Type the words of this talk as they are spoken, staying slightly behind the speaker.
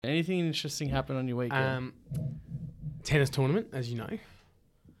Anything interesting happen on your weekend? Tennis tournament, as you know.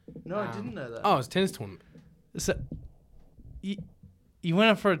 No, I didn't know that. Oh, it's a tennis tournament. So, you went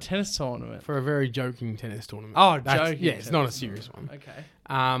up for a tennis tournament? For a very joking tennis tournament. Oh, joking. Yeah, it's not a serious one.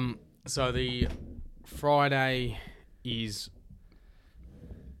 Okay. So the Friday is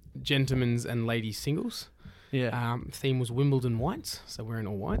gentlemen's and ladies singles. Yeah. Theme was Wimbledon whites, so wearing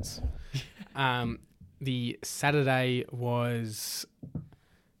all whites. The Saturday was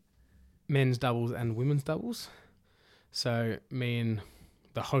men's doubles and women's doubles. So me and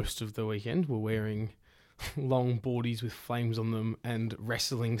the host of the weekend were wearing long boardies with flames on them and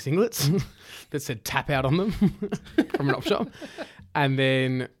wrestling singlets that said tap out on them from an op shop. And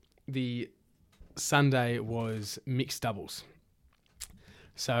then the Sunday was mixed doubles.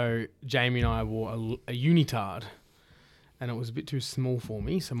 So Jamie and I wore a unitard, and it was a bit too small for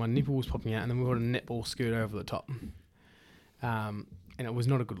me, so my nipple was popping out, and then we got a netball skirt over the top. And it was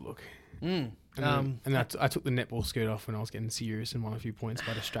not a good look. Mm. And I took the netball skirt off when I was getting serious and won a few points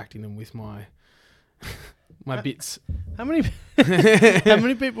by distracting them with my bits. How many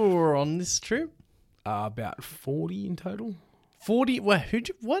people were on this trip? About 40 in total. 40? What? Did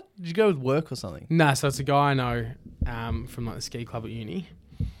you go with work or something? Nah, so it's a guy I know from like the ski club at uni.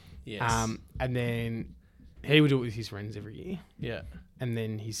 Yes. And then he would do it with his friends every year. Yeah. And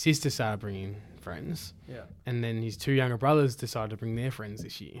then his sister started bringing friends. Yeah. And then his two younger brothers decided to bring their friends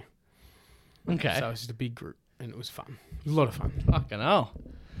this year. Okay. So it was just a big group, and it was fun. It was a lot of fun. Fucking hell.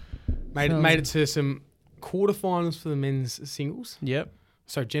 Made it to some quarterfinals for the men's singles. Yep.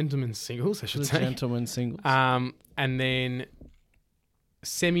 So gentlemen's singles, I should say. Gentlemen's singles. And then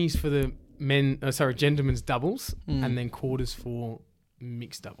semis for the gentlemen's doubles, and then quarters for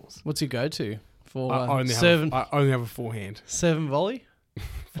mixed doubles. What's your go-to for I only have a forehand. Serve and volley?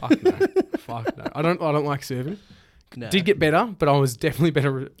 Fuck no. Fuck no. I don't like serving. No. Did get better, but I was definitely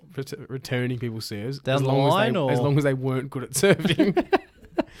better returning people's serves. Down the line, as long as they weren't good at serving.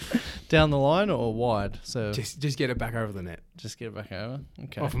 Down the line or wide? So just get it back over the net. Just get it back over.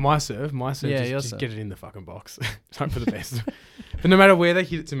 Okay. Oh, for my serve, Yeah, just get it in the fucking box. Hope for the best. But no matter where they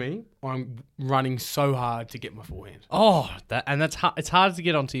hit it to me, I'm running so hard to get my forehand. Oh, that's hard. It's harder to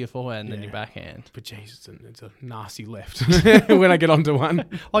get onto your forehand than your backhand. But Jesus, it's a nasty left when I get onto one.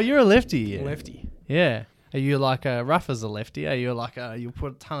 Oh, you're a lefty. Yeah. Lefty. Yeah. Are you like a rough as a lefty? Are you like you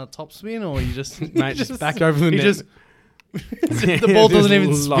put a ton of topspin, or you just mate just back over the net? Just the ball doesn't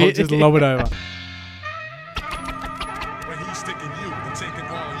even spit. Just lob it over.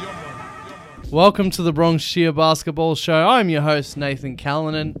 Welcome to the Bronx Shear Basketball Show. I'm your host, Nathan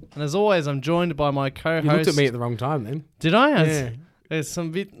Callanan. And as always, I'm joined by my co-host. You looked at me at the wrong time then. Did I? Yeah. There's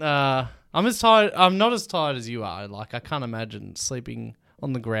some bit... I'm as tired... I'm not as tired as you are. Like, I can't imagine sleeping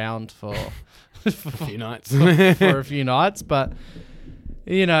on the ground for... a few nights. for a few nights. But,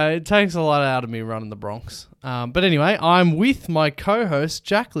 you know, it takes a lot out of me running the Bronx. But anyway, I'm with my co-host,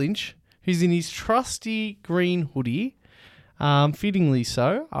 Jack Lynch, who's in his trusty green hoodie. Fittingly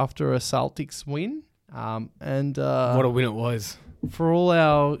so, after a Celtics win. And what a win it was. For all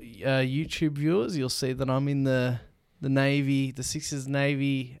our YouTube viewers, you'll see that I'm in the navy, the Sixers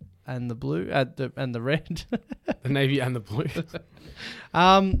navy and the blue, and the red. The navy and the blue.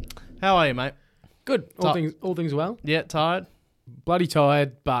 How are you, mate? Good. All things well. Yeah, tired? Bloody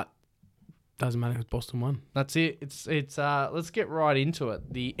tired, but doesn't matter because Boston won. That's it. It's let's get right into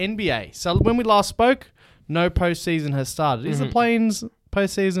it. The NBA. So when we last spoke, no postseason has started. Is the play-ins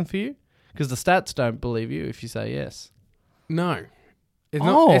postseason for you? Because the stats don't believe you if you say yes. No, it's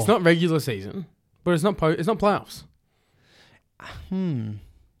not. It's not regular season, but it's not playoffs.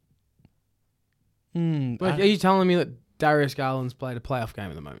 Like, are you telling me that Darius Garland's played a playoff game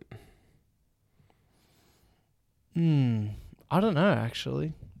at the moment? I don't know.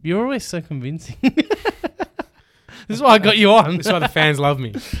 Actually, you're always so convincing. This is why I got you on. This is why the fans love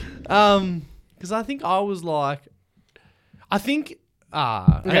me. Because I think I was like, I was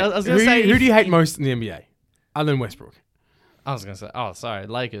going to say, who do you hate most in the NBA, other than Westbrook? I was going to say,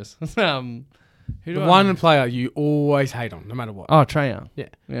 Lakers. The one player you always hate on, no matter what. Oh, Trae Young.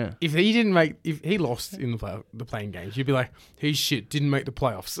 Yeah. If he lost in the playing games, you'd be like, he's shit, didn't make the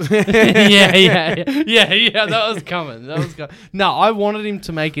playoffs. Yeah. That was coming. No, I wanted him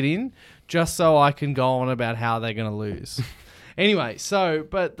to make it in just so I can go on about how they're going to lose. Anyway,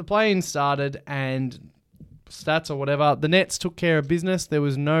 but the play-in started and stats or whatever, the Nets took care of business. There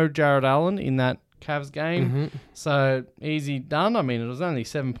was no Jared Allen in that Cavs game. So easy done. I mean, it was only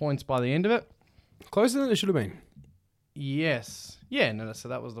 7 points by the end of it. Closer than it should have been. Yes. Yeah, no, so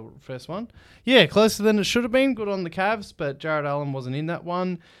that was the first one. Yeah, closer than it should have been. Good on the Cavs, but Jared Allen wasn't in that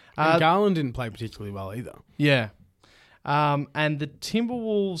one. And Garland didn't play particularly well either. Yeah. And the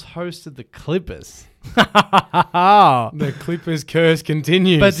Timberwolves hosted the Clippers. The Clippers curse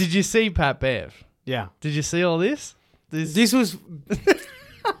continues. But did you see Pat Bev? yeah. Did you see all this? This was...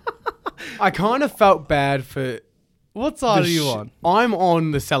 I kind of felt bad for... What side the are you on? I'm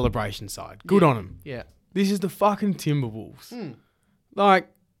on the celebration side. Good on them. Yeah. This is the fucking Timberwolves. Like,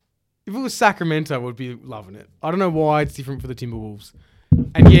 if it was Sacramento, I would be loving it. I don't know why it's different for the Timberwolves.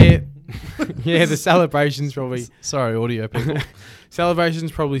 And yeah, the celebration's probably... Sorry, audio people.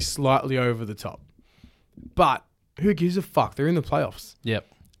 Celebration's probably slightly over the top. But who gives a fuck? They're in the playoffs. Yep.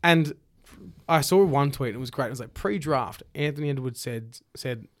 And I saw one tweet. It was great. It was like pre-draft. Anthony Edwards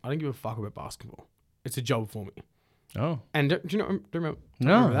said, I don't give a fuck about basketball. It's a job for me. Oh. And do you remember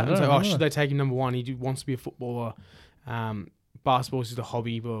No, that? I And it's don't like, know. should they take him number one? He wants to be a footballer. Basketball is just a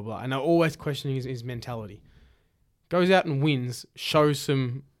hobby, blah, blah, blah. And they're always questioning his mentality. Goes out and wins, shows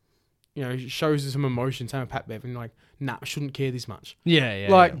some emotion. Same with Pat Bev. And like, nah, I shouldn't care this much.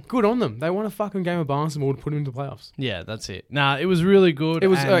 Yeah. Good on them. They won a fucking game of basketball to put him into the playoffs. Yeah, that's it. Nah, it was really good. It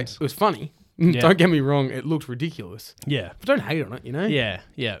was and- it was funny. Yeah. Don't get me wrong. It looked ridiculous. Yeah. But don't hate on it, you know? Yeah.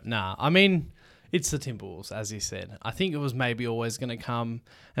 Nah, I mean, it's the Timberwolves, as you said. I think it was maybe always going to come.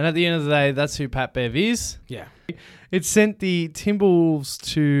 And at the end of the day, that's who Pat Bev is. Yeah. It sent the Timberwolves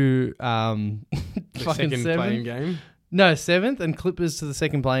to The fucking second playing game. No, 7th, and Clippers to the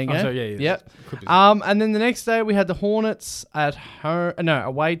second playing game. Oh, so yeah. Yep. Clippers. And then the next day we had the Hornets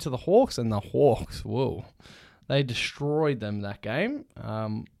away to the Hawks, and the Hawks, whoa, they destroyed them that game.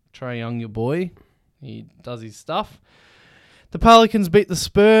 Trae Young, your boy, he does his stuff. The Pelicans beat the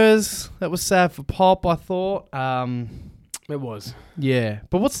Spurs. That was sad for Pop, I thought. It was. Yeah,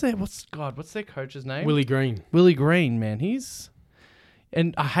 but what's their coach's name? Willie Green. Willie Green, man.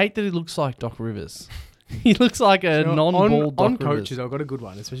 And I hate that he looks like Doc Rivers. He looks like a non-bald Doc on Rivers. coaches, I've got a good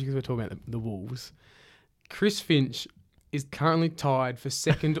one, especially because we're talking about the Wolves. Chris Finch is currently tied for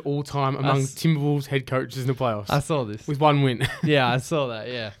second all-time among Timberwolves head coaches in the playoffs. I saw this. With one win. Yeah, I saw that.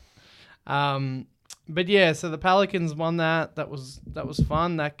 Yeah. But yeah, so the Pelicans won that. That was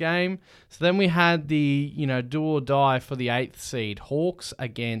fun, that game. So then we had the do or die for the 8th seed, Hawks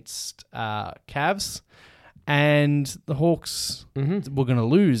against Cavs, and the Hawks were going to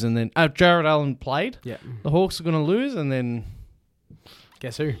lose, and then Jared Allen played. Yeah. The Hawks were going to lose, and then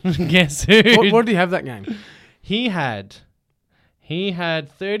Guess who? guess who? What did he have that game? He had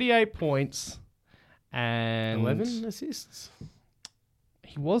 38 points and 11 assists.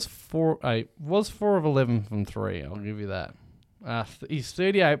 He was 4 of 11 from 3. I'll give you that. He's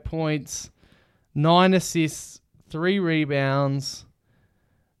 38 points, 9 assists, 3 rebounds.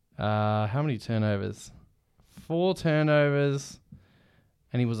 How many turnovers? 4 turnovers,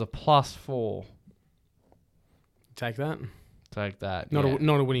 and he was a +4. Take that. Take that. Not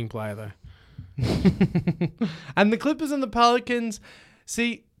yeah. a winning player though. And the Clippers and the Pelicans.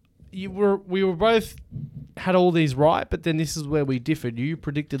 See, we were both had all these right, but then this is where we differed. You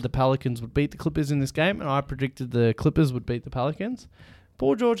predicted the Pelicans would beat the Clippers in this game, and I predicted the Clippers would beat the Pelicans.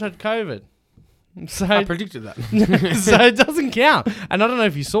 Poor George had COVID. So I predicted that. so it doesn't count. And I don't know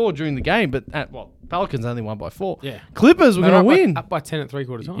if you saw during the game, but Pelicans only won by 4. Yeah. Clippers were going to win. Up by 10 at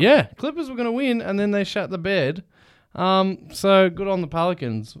 3/4 time. Yeah, Clippers were going to win, and then they shut the bed. So good on the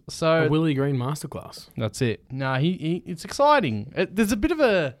Pelicans. So A Willie Green masterclass. that's it. No, it's exciting. There's a bit of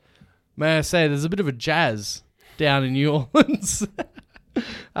a, may I say, there's a bit of a jazz down in New Orleans.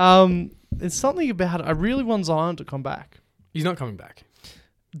 There's something about it. I really want Zion to come back. He's not coming back.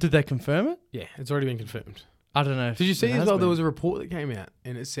 Did they confirm it? Yeah, it's already been confirmed. I don't know. If Did you see it as has well? been. There was a report that came out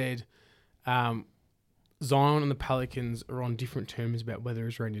and it said Zion and the Pelicans are on different terms about whether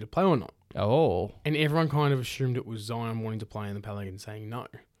he's ready to play or not. Oh. And everyone kind of assumed it was Zion wanting to play and the Pelicans saying no.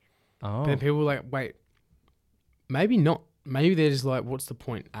 Oh. But then people were like, wait, maybe not. Maybe they're just like, what's the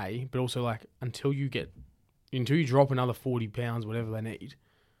point, A? But also like, until you drop another 40 pounds, whatever they need,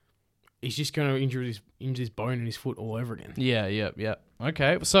 he's just going to injure his bone in his foot all over again. Yeah.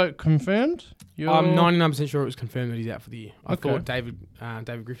 Okay, so confirmed? I'm 99% sure it was confirmed that he's out for the year. I Okay. thought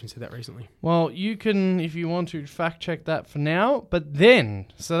David Griffin said that recently. Well, you can, if you want to, fact check that for now. But then,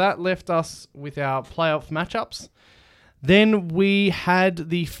 so that left us with our playoff matchups. Then we had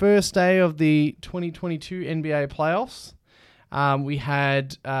the first day of the 2022 NBA playoffs. We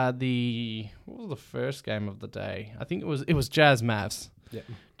had what was the first game of the day? I think it was Jazz Mavs. Yep.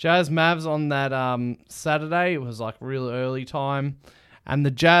 Jazz Mavs on that Saturday. It was like real early time. And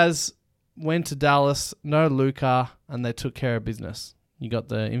the Jazz went to Dallas, no Luka, and they took care of business. You got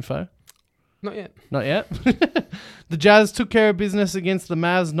the info? Not yet. Not yet. The Jazz took care of business against the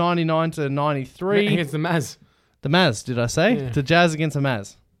Mavs 99-93. Against the Maz. The Mavs, did I say? Yeah. The Jazz against the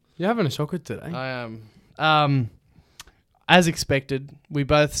Mavs. You're having a shocker today. I am. as expected, we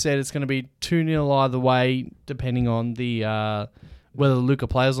both said it's going to be 2-0 either way, depending on the whether Luka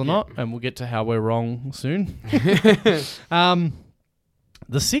plays or not, and we'll get to how we're wrong soon.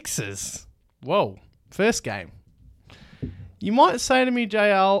 The Sixers. Whoa. First game. You might say to me,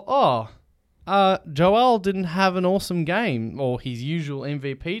 JL, Joel didn't have an awesome game, or his usual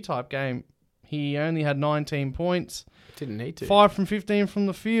MVP type game. He only had 19 points. Didn't need to. 5 from 15 from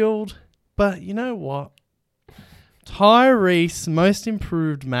the field. But you know what? Tyrese, most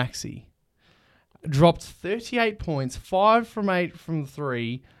improved Maxi, dropped 38 points, 5 from 8 from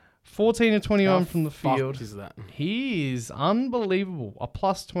 3, 14 to 21 from the field. Fuck is that? He is unbelievable. A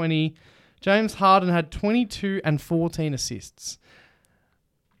plus 20. James Harden had 22 and 14 assists.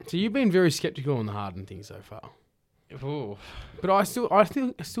 So you've been very skeptical on the Harden thing so far. Ooh. But I still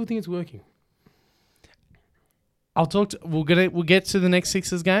think it's working. We'll get to the next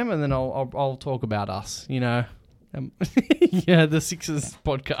Sixers game, and then I'll talk about us. The Sixers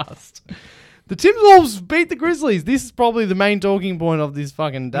podcast. The Timberwolves beat the Grizzlies. This is probably the main talking point of this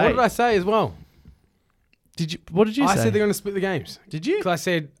fucking day. What did I say as well? What did you say? I said they're going to split the games. Did you? Because I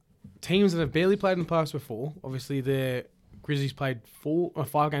said teams that have barely played in the playoffs before. Obviously, the Grizzlies played 4 or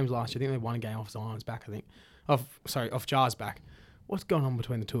 5 games last year. I think they won a game off Zion's back. Off Jar's back. What's going on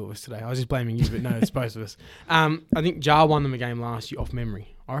between the two of us today? I was just blaming you, but no, it's both of us. I think Jar won them a game last year off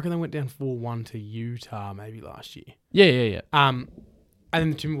memory. I reckon they went down 4-1 to Utah maybe last year. Yeah. And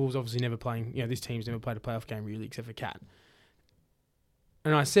then the Timberwolves obviously never playing. This team's never played a playoff game really, except for Cat.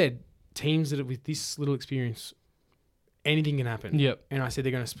 And I said teams that are with this little experience, anything can happen. Yep. And I said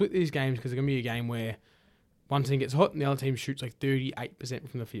they're going to split these games because they're going to be a game where one team gets hot and the other team shoots like 38%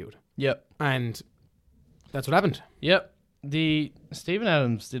 from the field. Yep. And that's what happened. Yep. The Steven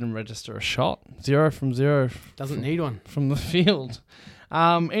Adams didn't register a shot. 0 from 0. Doesn't need one. From the field.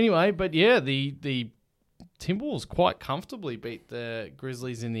 Anyway, but yeah, the Timberwolves quite comfortably beat the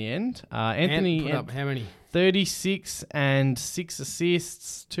Grizzlies in the end. Anthony put up how many? 36 and 6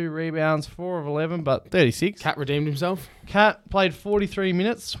 assists, 2 rebounds, 4 of 11, but 36. Cat redeemed himself. Cat played 43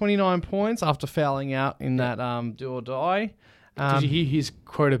 minutes, 29 points after fouling out in that do or die. Did you hear his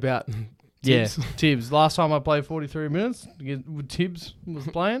quote about Tibbs? Yeah, Tibbs. Last time I played 43 minutes, Tibbs was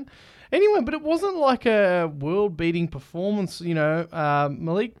playing. Anyway, but it wasn't like a world-beating performance.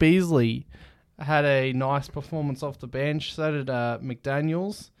 Malik Beasley had a nice performance off the bench. So did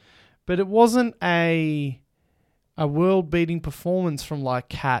McDaniels. But it wasn't a world-beating performance from like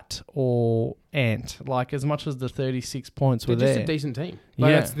Cat or Ant. Like as much as the 36 points were they're there. just a decent team.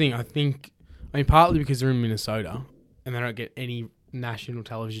 That's the thing. I think, partly because they're in Minnesota and they don't get any national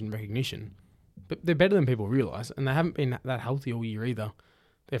television recognition, but they're better than people realise, and they haven't been that healthy all year either.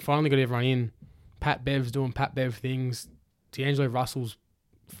 They've finally got everyone in. Pat Bev's doing Pat Bev things. D'Angelo Russell's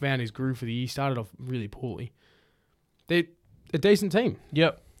found his groove for the year. Started off really poorly. They're a decent team.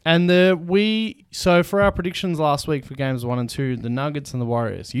 Yep. And so for our predictions last week for games 1 and 2, the Nuggets and the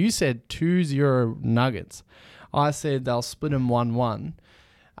Warriors, you said 2-0 Nuggets. I said they'll split them 1-1.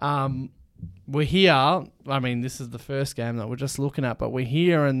 We're here. This is the first game that we're just looking at, but we're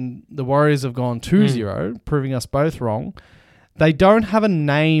here and the Warriors have gone 2-0, proving us both wrong. They don't have a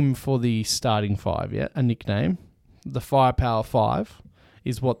name for the starting 5 yet, a nickname. The Firepower 5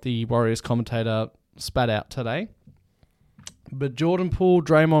 is what the Warriors commentator spat out today. But Jordan Poole,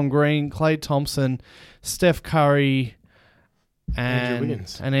 Draymond Green, Klay Thompson, Steph Curry, and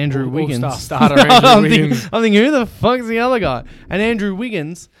Andrew Wiggins. All-star starter Andrew Wiggins. I'm thinking, who the fuck's the other guy? And Andrew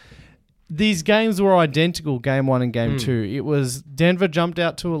Wiggins. These games were identical, game 1 and game 2. It was Denver jumped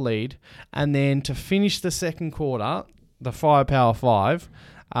out to a lead, and then to finish the second quarter, the Firepower 5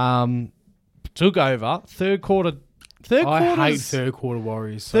 took over. Third quarter. I hate third quarter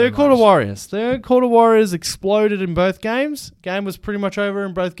Warriors. Third quarter Warriors exploded in both games. Game was pretty much over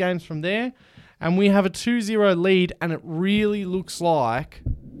in both games from there. And we have a 2-0 lead, and it really looks like,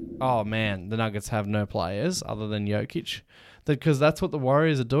 oh man, the Nuggets have no players other than Jokic. Because that's what the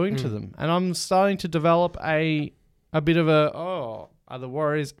Warriors are doing to them. And I'm starting to develop a bit of are the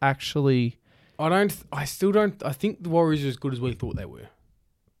Warriors actually... I think the Warriors are as good as we thought they were.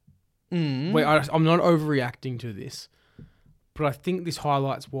 Mm. I'm not overreacting to this, but I think this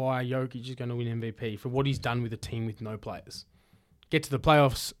highlights why Jokic is going to win MVP for what he's done with a team with no players. Get to the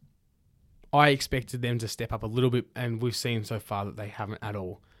playoffs, I expected them to step up a little bit, and we've seen so far that they haven't at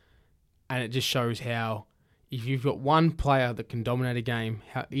all. And it just shows how, if you've got one player that can dominate a game,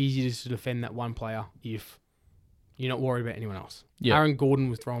 how easy it is to defend that one player if you're not worried about anyone else. Yep. Aaron Gordon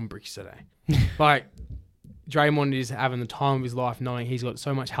was throwing bricks today. Draymond is having the time of his life, knowing he's got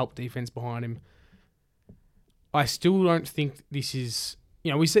so much help defense behind him. I still don't think this is...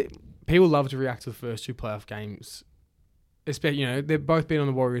 we see people love to react to the first 2 playoff games especially, you know, they've both been on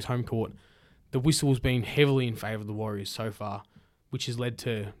the Warriors' home court. The whistle's been heavily in favour of the Warriors so far, which has led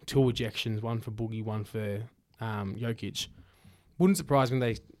to 2 ejections, one for Boogie, one for Jokic. Wouldn't surprise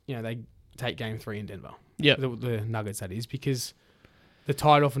me they take Game 3 in Denver. Yeah. The Nuggets, that is, because the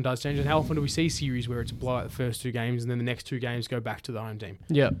tide often does change. And how often do we see series where it's a blowout the first 2 games and then the next 2 games go back to the home team?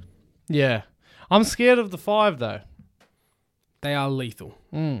 Yeah. Yeah. I'm scared of the 5, though. They are lethal.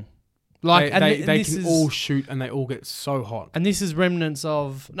 Like they can all shoot and they all get so hot. And this is remnants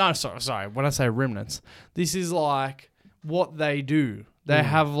of... No, sorry. When I say remnants, this is like what they do. They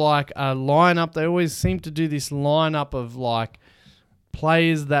have like a lineup. They always seem to do this lineup of like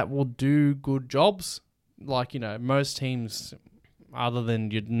players that will do good jobs. Like, you know, most teams, other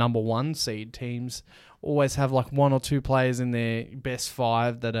than your number 1 seed teams, always have like 1 or 2 players in their best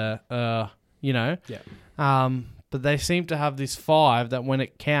 5 that are, you know. Yeah. But they seem to have this 5 that when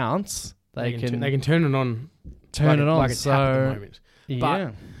it counts, they can turn it on. Like a tap at the moment. Yeah.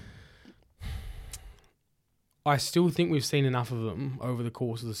 But I still think we've seen enough of them over the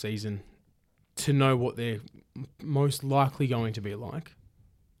course of the season to know what they're most likely going to be like.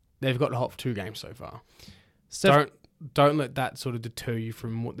 They've got hot for 2 games so far. Don't let that sort of deter you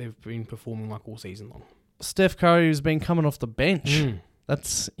from what they've been performing like all season long. Steph Curry has been coming off the bench.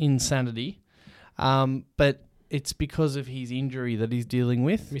 That's insanity. But it's because of his injury that he's dealing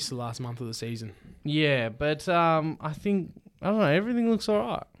with. Missed the last month of the season. Yeah, but I don't know, everything looks all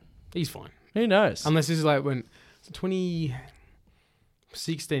right. He's fine. Who knows? Unless this is like when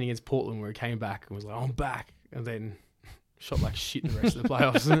 2016 against Portland where he came back and was like, I'm back. And then shot like shit in the rest of the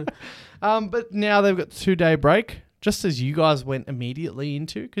playoffs. But now they've got the 2-day break, just as you guys went immediately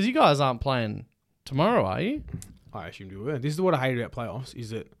into. Because you guys aren't playing tomorrow, are you? I assumed you were. This is what I hate about playoffs, is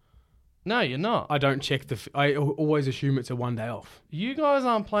that No, you're not. I don't check I always assume it's a 1 day off. You guys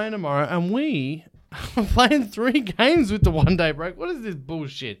aren't playing tomorrow, and we are playing 3 games with the 1-day break. What is this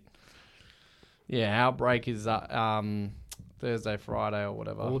bullshit? Yeah, our break is Thursday, Friday, or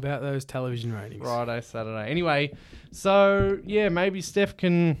whatever. All about those television ratings. Friday, Saturday. Anyway, so yeah, maybe Steph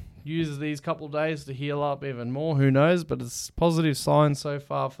can use these couple of days to heal up even more. Who knows? But it's positive signs so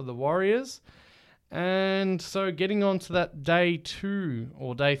far for the Warriors. And so getting on to that day 2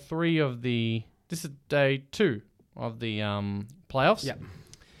 or day 3 of this is day 2 of the playoffs. Yep.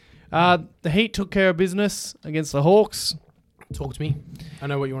 The Heat took care of business against the Hawks. Talk to me. I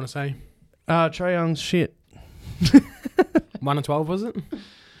know what you want to say. Trae Young's shit. 1 of 12, was it?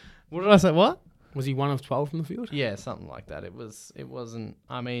 What did I say? What? Was he 1 of 12 from the field? Yeah, something like that. It wasn't.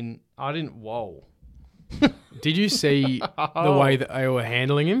 I mean, I didn't. Whoa. Did you see the way that they were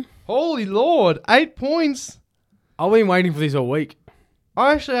handling him? Holy Lord, 8 points. I've been waiting for this all week.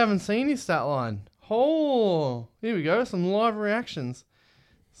 I actually haven't seen his stat line. Oh, here we go. Some live reactions.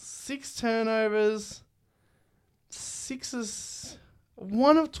 6 turnovers.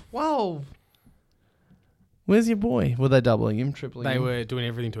 1 of 12. Where's your boy? Were they doubling him, tripling him? They were doing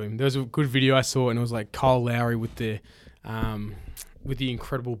everything to him. There was a good video I saw, and it was like Kyle Lowry with the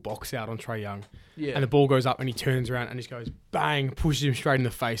incredible box out on Trae Young. Yeah. And the ball goes up, and he turns around and just goes bang, pushes him straight in the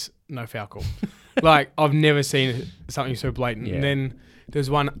face. No foul call. Like, I've never seen something so blatant. Yeah. And then there's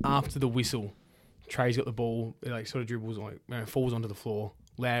one after the whistle. Trae's got the ball, it like sort of dribbles, falls onto the floor.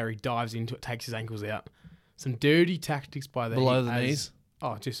 Lowry dives into it, takes his ankles out. Some dirty tactics by the below Heat the knees.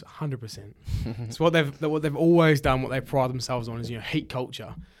 Oh, just 100%. It's what they've always done. What they pride themselves on is Heat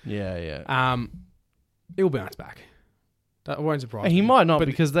culture. Yeah. He'll bounce back. That won't surprise me. He might not, but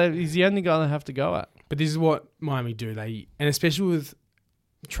because he's the only guy they have to go at. But this is what Miami do. And especially with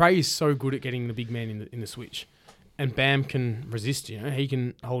Trae is so good at getting the big man in the switch, and Bam can resist. He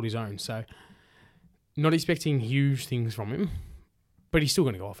can hold his own. So, not expecting huge things from him, but he's still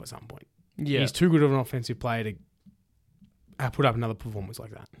going to go off at some point. Yeah, he's too good of an offensive player to put up another performance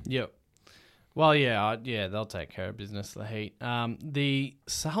like that. Yep. Well, yeah, they'll take care of business. The Heat. The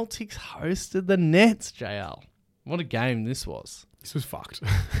Celtics hosted the Nets. JL, what a game this was. This was fucked.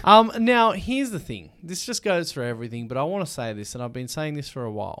 Now, here's the thing. This just goes for everything, but I want to say this, and I've been saying this for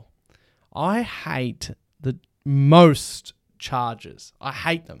a while. I hate the most charges. I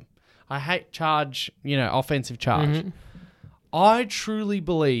hate them. I hate offensive charge. Mm-hmm. I truly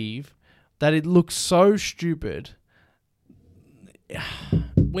believe that it looks so stupid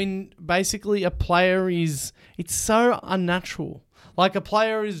when basically a player it's so unnatural. Like a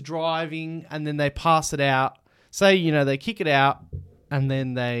player is driving and then they pass it out. Say, they kick it out and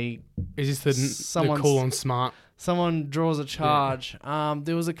then Is this the call on Smart? Someone draws a charge. Yeah.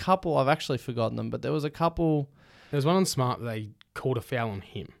 There was a couple, I've actually forgotten them, but there was a couple. There was one on Smart that they called a foul on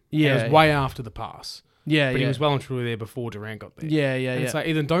him. Yeah. It was way after the pass. Yeah, but he yeah. was well and truly there before Durant got there. Yeah, yeah, And yeah. it's like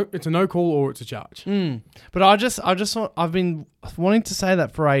either it's a no call or it's a charge. But I've been wanting to say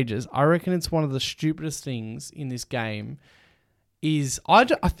that for ages. I reckon it's one of the stupidest things in this game is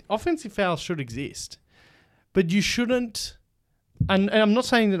offensive fouls should exist, but you shouldn't. And I'm not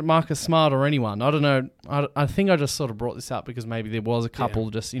saying that Marcus Smart or anyone. I don't know. I think I just sort of brought this up because maybe there was a couple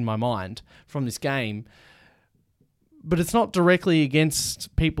just in my mind from this game. But it's not directly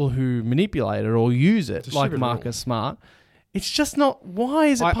against people who manipulate it or use it, like Marcus Smart. It's just not. Why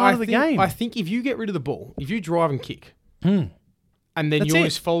is it part of the game? I think if you get rid of the ball, if you drive and kick, and then you're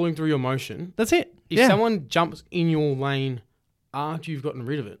just following through your motion, that's it. If someone jumps in your lane after you've gotten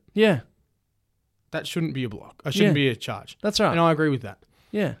rid of it, that shouldn't be a block. It shouldn't be a charge. That's right. And I agree with that.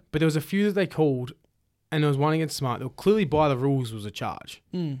 Yeah. But there was a few that they called, and there was one against Smart that clearly by the rules was a charge.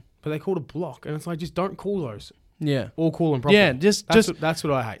 But they called a block, and it's like, just don't call those. Yeah. Or call them properly. Yeah, that's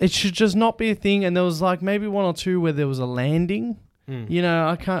what I hate. It should just not be a thing. And there was like maybe one or two where there was a landing. You know,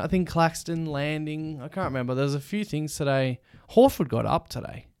 I think Claxton landing. I can't remember. There's a few things today. Horford got up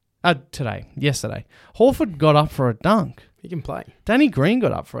yesterday. Horford got up for a dunk. He can play. Danny Green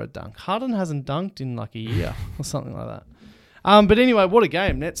got up for a dunk. Harden hasn't dunked in like a year or something like that. But anyway, what a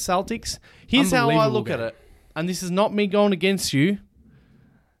game. Nets Celtics. Here's how I look at it. And this is not me going against you.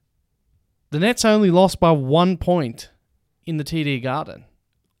 The Nets only lost by 1 point in the TD Garden.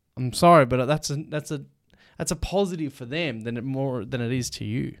 I'm sorry, but that's a positive for them more than it is to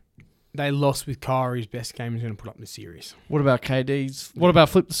you. They lost with Kyrie's best game he's going to put up in the series. What about KD's? What about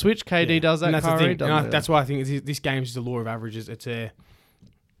flip the switch? KD does that. And that's Kyrie the thing. That's why I think this game is the law of averages.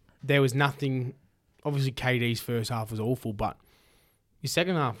 There was nothing. Obviously, KD's first half was awful, but his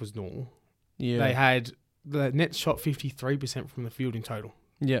second half was normal. Yeah, the Nets shot 53% from the field in total.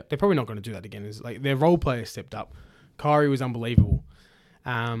 Yeah, they're probably not going to do that again. It's like their role players stepped up. Kyrie was unbelievable.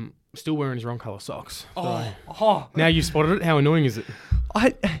 Still wearing his wrong colour socks. Now you've spotted it. How annoying is it?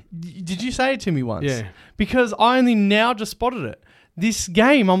 Did you say it to me once? Yeah. Because I only now just spotted it. This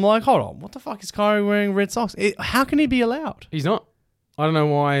game, I'm like, hold on, what the fuck is Kyrie wearing red socks? How can he be allowed? He's not. I don't know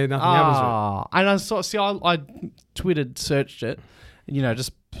why nothing happens to him. And I tweeted, searched it,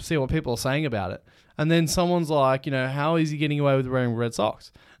 just see what people are saying about it. And then someone's like, how is he getting away with wearing red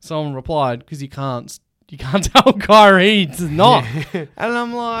socks? Someone replied, because you can't tell Kyrie to not. And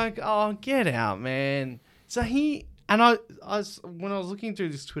I'm like, oh, get out, man. So when I was looking through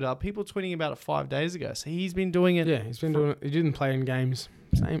this Twitter, people tweeting about it 5 days ago. So he's been doing it. Yeah, he's been doing it. He didn't play in games.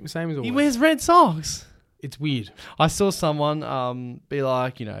 Same as always. He wears red socks. It's weird. I saw someone be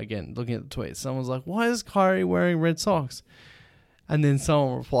like, again, looking at the tweets, someone's like, why is Kyrie wearing red socks? And then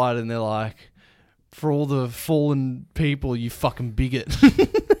someone replied and they're like, for all the fallen people, you fucking bigot.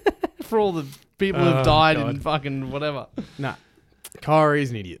 For all the people who've died in fucking whatever. Nah. Kyrie's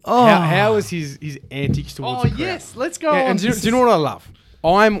an idiot. Oh. How is his antics towards the crowd? Yes, let's go Yeah, on. and do you know what I love?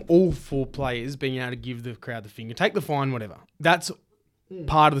 I'm all for players being able to give the crowd the finger. Take the fine, whatever. That's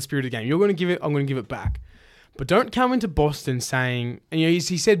part of the spirit of the game. You're going to give it, I'm going to give it back. But don't come into Boston saying, and he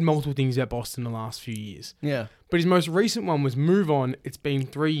said multiple things about Boston the last few years. Yeah. But his most recent one was move on. It's been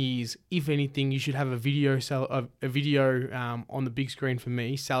 3 years. If anything, you should have a video on the big screen for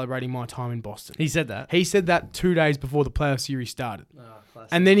me celebrating my time in Boston. He said that. He said that 2 days before the playoff series started.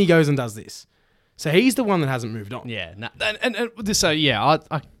 And then he goes and does this. So he's the one that hasn't moved on. Yeah.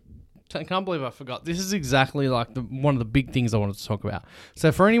 I can't believe I forgot. This is exactly like one of the big things I wanted to talk about.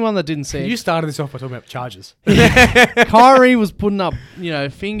 So for anyone that didn't see it, you started this off by talking about charges. Kyrie was putting up,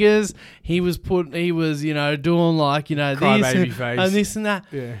 fingers. He was doing like, Crybaby this face. and this and that.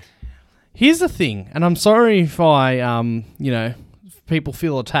 Yeah. Here's the thing, and I'm sorry if I, if people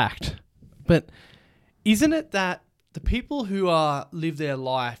feel attacked, but isn't it that the people who live their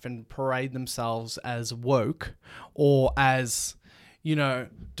life and parade themselves as woke or as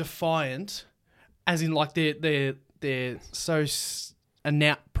defiant, as in like they're so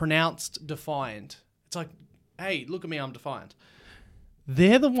pronounced defiant. It's like, hey, look at me, I'm defiant.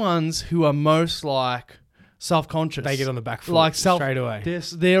 They're the ones who are most like self-conscious. They get on the back foot like straight away.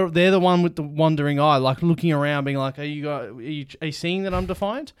 They're the one with the wandering eye, like looking around, being like, are you seeing that I'm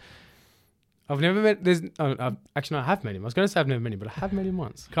defiant? I've never met. Actually, no, I have met him. I was going to say I've never met him, but I have met him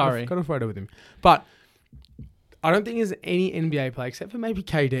once. Kyrie. I've got a photo with him, but I don't think there's any NBA player, except for maybe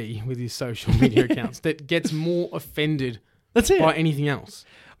KD with his social media accounts, that gets more offended by anything else.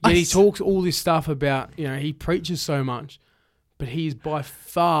 Yet he talks all this stuff about, he preaches so much, but he is by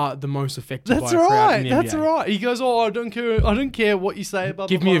far the most affected by a crowd in the NBA. That's right. He goes, I don't care what you say about.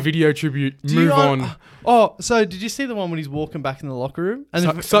 Give me a video tribute. Move on. So did you see the one when he's walking back in the locker room?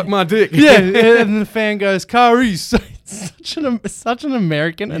 And suck my dick. Yeah, and the fan goes, Kyrie, say such an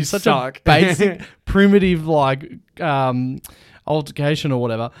American and You such suck. a basic, primitive like altercation or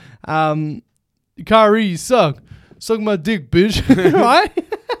whatever. Kyrie, you suck. Suck my dick, bitch. Right?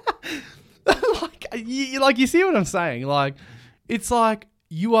 like you see what I'm saying? Like, it's like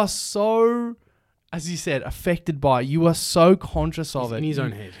you are so, as you said, affected by it. You are so conscious of He's it. in his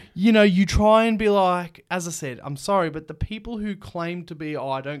own head. You know, you try and be like, as I said, I'm sorry, but the people who claim to be,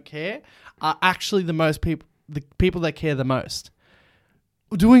 I don't care, are actually the people that care the most.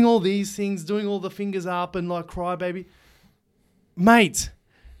 Doing all these things, doing all the fingers up and like cry baby. Mate,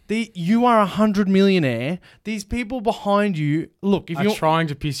 you are 100 millionaire. These people behind you, look, if you're trying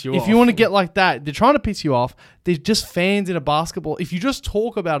to piss you off. If you want to get like that, they're trying to piss you off. They're just fans in a basketball. If you just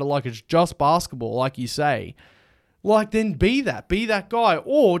talk about it like it's just basketball, like you say, like then be that guy.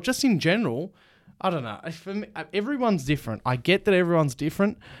 Or just in general, I don't know. For me, everyone's different. I get that everyone's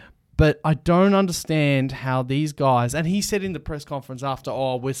different, but I don't understand how these guys, and he said in the press conference after,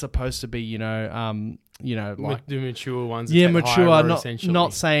 we're supposed to be, like the mature ones. That take the higher mature, road, essentially.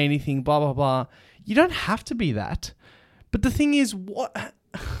 not say anything, blah, blah, blah. You don't have to be that. But the thing is, what...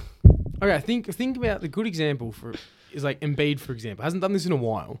 Okay, think about the good example is like Embiid, for example. Hasn't done this in a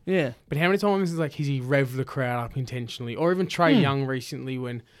while. Yeah. But how many times has he revved the crowd up intentionally? Or even Trae Young recently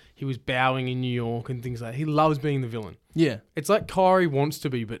when he was bowing in New York and things like that. He loves being the villain. Yeah. It's like Kyrie wants to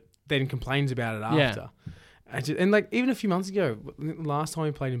be, but then complains about it after. And like even a few months ago, last time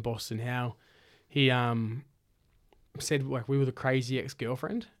he played in Boston, how he said like we were the crazy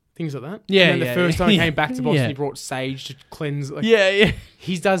ex-girlfriend, things like that. Yeah, and then the first time he came back to Boston, Yeah. he brought sage to cleanse. Like, Yeah.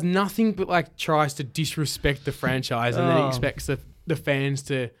 he does nothing but like tries to disrespect the franchise, and then he expects the fans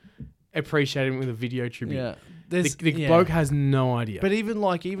to appreciate him with a video tribute. Yeah. The bloke has no idea. But even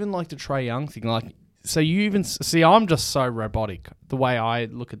like the Trae Young thing, like, so you even see, I'm just so robotic the way I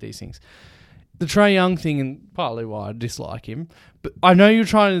look at these things. The Trae Young thing, and partly why I dislike him, but I know you're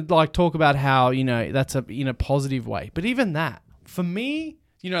trying to like talk about how that's in a positive way. But even that, for me,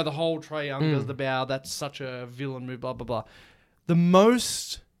 the whole Trae Young does the bow. That's such a villain move. Blah blah blah. The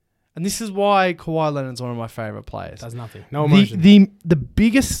most, and this is why Kawhi Leonard's one of my favorite players. Does nothing. No emotion. The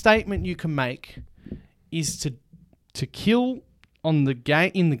biggest statement you can make is to kill on the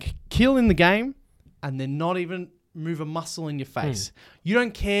game in the game, and then not even move a muscle in your face. You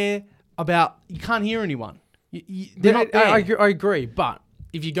don't care about. You can't hear anyone. They're not there. I agree, but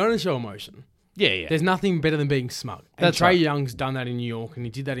if you're going to show emotion, yeah. there's nothing better than being smug. And That's Trae right. Young's done that in New York, and he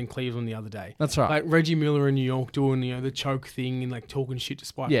did that in Cleveland the other day. That's right. Like Reggie Miller in New York doing the choke thing and like talking shit to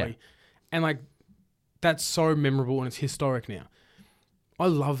Spike Lee, and like that's so memorable and it's historic now. I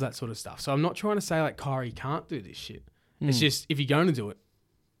love that sort of stuff. So I'm not trying to say like Kyrie can't do this shit. It's just if you're going to do it,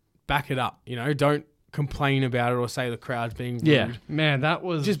 back it up. Don't complain about it or say the crowd's being rude. Yeah, man, that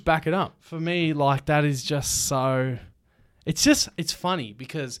was Just back it up. for me. Like that is just so. It's funny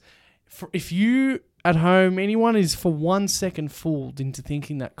because if you at home, anyone is for 1 second fooled into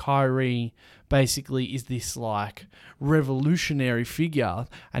thinking that Kyrie basically is this like revolutionary figure,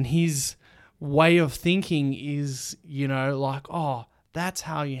 and his way of thinking is like, oh, that's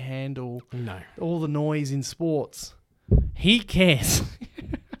how you handle all the noise in sports. He cares.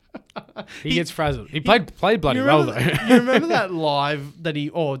 He gets frazzled. He played bloody well though. You remember that live that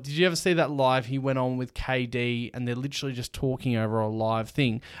did you ever see that live he went on with KD and they're literally just talking over a live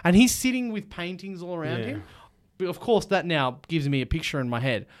thing and he's sitting with paintings all around him? But of course, that now gives me a picture in my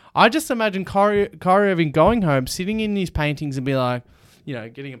head. I just imagine Kyrie Irving going home, sitting in his paintings and be like,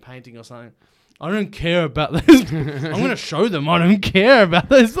 getting a painting or something. I don't care about this. I'm going to show them I don't care about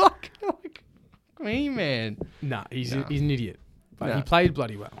this. Like me, man. Nah, he's an idiot. But Nah. he played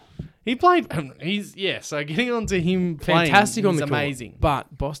bloody well. He played. So getting on to him playing, Fantastic on the court, amazing.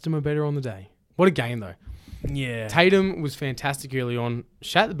 but Boston were better on the day. What a game though. Yeah. Tatum was fantastic early on.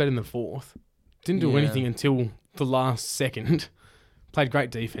 Shat the bed in the fourth. Didn't do anything until the last second. Played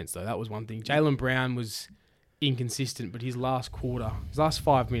great defense though. That was one thing. Jaylen Brown was inconsistent, but his last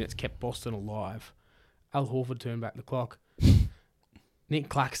 5 minutes kept Boston alive. Al Horford turned back the clock. Nick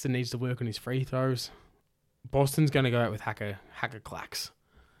Claxton needs to work on his free throws. Boston's going to go out with Hacker Clax.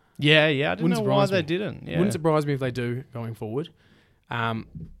 Yeah. I don't know why surprise me. they didn't. Yeah. Wouldn't surprise me if they do going forward.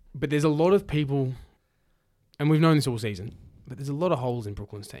 But there's a lot of people, and we've known this all season, but there's a lot of holes in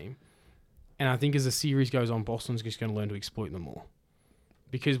Brooklyn's team. And I think as the series goes on, Boston's just going to learn to exploit them more.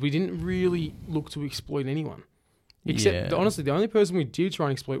 Because we didn't really look to exploit anyone. Except, honestly, the only person we did try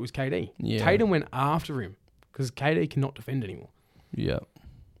and exploit was KD. Yeah. Tatum went after him because KD cannot defend anymore. Yeah.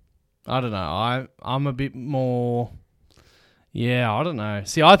 I don't know. I'm a bit more... Yeah, I don't know.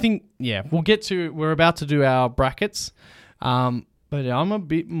 See, I think... Yeah, we're about to do our brackets. But I'm a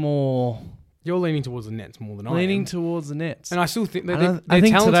bit more... You're leaning towards the Nets more than I am. Leaning towards the Nets. And I still think that And they're I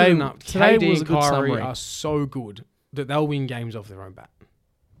think talented today- enough. today KD was a and good Kyrie summary. are so good that they'll win games off their own bat.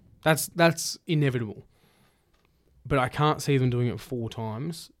 That's inevitable. But I can't see them doing it 4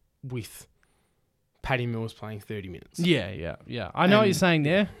 times with Patty Mills playing 30 minutes. Yeah. I know what you're saying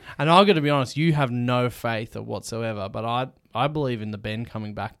there. And I've got to be honest, you have no faith whatsoever, but I believe in the Ben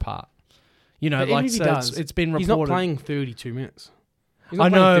coming back part. You know, But even like if he so does, it's been reported. He's not playing 32 minutes. He's I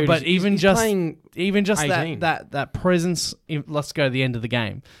not playing know, 30, but even just 18. that presence. Let's go to the end of the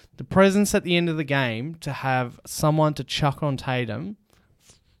game. The presence at the end of the game to have someone to chuck on Tatum.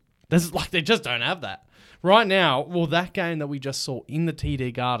 They just don't have that right now. Well, that game that we just saw in the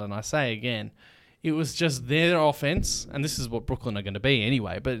TD Garden, I say again, it was just their offense, and this is what Brooklyn are going to be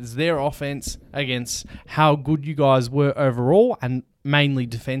anyway. But it's their offense against how good you guys were overall, and mainly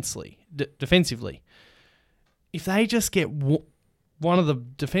defensively. If they just get one of the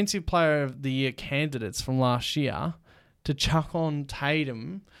defensive player of the year candidates from last year to chuck on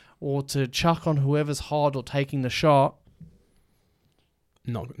Tatum or to chuck on whoever's hot or taking the shot.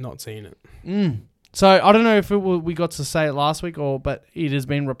 Not seeing it. So I don't know if we got to say it last week but it has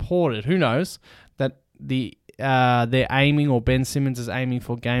been reported, who knows, that they're aiming, or Ben Simmons is aiming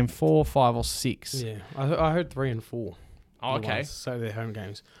for game 4, 5 or 6. Yeah, I heard 3 and 4. Oh, okay. So they're home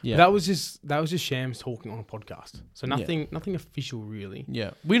games. Yeah. But that was just Shams talking on a podcast. So nothing official really.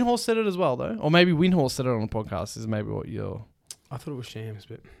 Yeah. Windhorse said it as well though. Or maybe Windhorse said it on a podcast is maybe what you're... I thought it was Shams,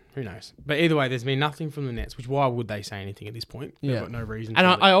 but who knows? But either way, there's been nothing from the Nets, which why would they say anything at this point? Yeah. They've got no reason And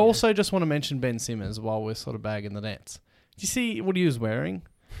to. I also just want to mention Ben Simmons while we're sort of bagging the Nets. Do you see what he was wearing?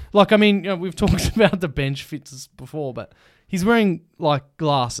 Like, I mean, we've talked about the bench fits before, but he's wearing like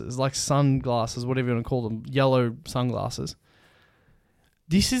glasses, like sunglasses, whatever you want to call them, yellow sunglasses.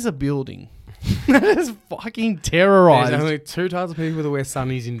 This is a building that is fucking terrorized. There's only 2 types of people that wear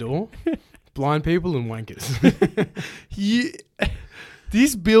sunnies indoor: blind people and wankers.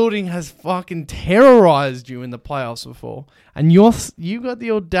 This building has fucking terrorized you in the playoffs before, and you got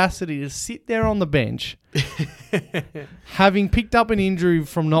the audacity to sit there on the bench, having picked up an injury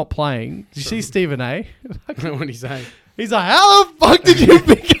from not playing. Did you see Stephen A? What did he say? He's like, how the fuck did you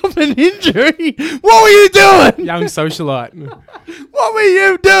pick up an injury? What were you doing? Young socialite. What were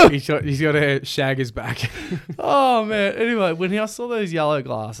you doing? He's got to shag his back. Oh, man. Anyway, when I saw those yellow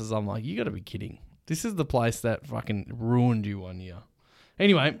glasses, I'm like, you got to be kidding. This is the place that fucking ruined you one year.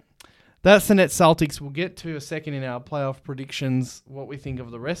 Anyway, that's the Nets Celtics. We'll get to a second in our playoff predictions, what we think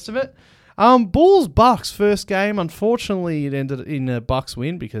of the rest of it. Bulls Bucks first game. Unfortunately, it ended in a Bucks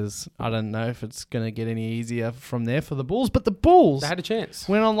win because I don't know if it's going to get any easier from there for the Bulls. But the Bulls They had a chance.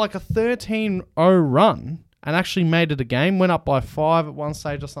 went on like a 13-0 run and actually made it a game. Went up by 5 at one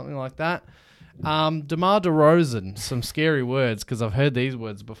stage or something like that. DeMar DeRozan, some scary words because I've heard these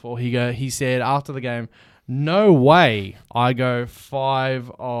words before. He said after the game, "No way I go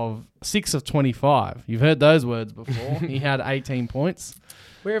 6 of 25." You've heard those words before. He had 18 points.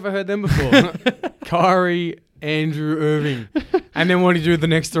 Where have I heard them before? Kyrie, Andrew Irving. And then what did he do the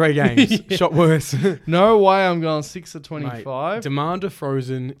next 3 games? Yeah. Shot worse. No way I'm going 6 of 25. DeMar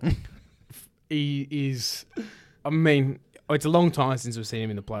DeRozan, he is... I mean, it's a long time since we've seen him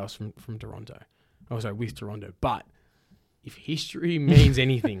in the playoffs from Toronto. Oh, sorry, with Toronto. But if history means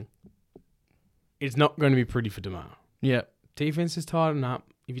anything, it's not going to be pretty for DeMar. Yeah. Defense is tightened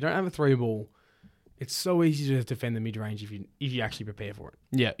up. If you don't have a 3 ball, it's so easy to defend the mid-range if you actually prepare for it.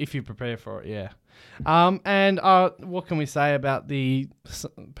 Yeah, if you prepare for it, yeah. And what can we say about the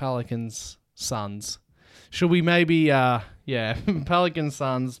Pelicans Suns? Should we maybe, Pelicans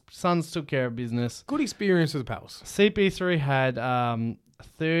Suns. Suns took care of business. Good experience with the Pels. CP3 had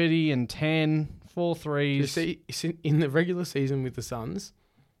 30 and 10, 4 threes. You see, in the regular season with the Suns,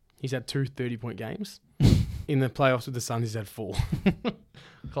 he's had 2 30-point games. In the playoffs with the Suns, he's had 4.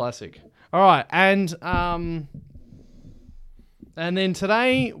 Classic. All right, and then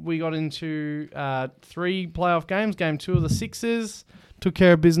today we got into 3 playoff games. Game 2 of the Sixers took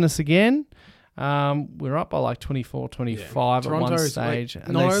care of business again. We're up by like 24-25 at one stage. Like,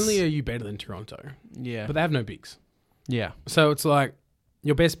 not only are you better than Toronto, but they have no bigs. Yeah. So it's like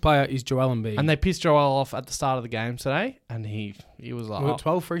your best player is Joel Embiid. And they pissed Joel off at the start of the game today, and he was like,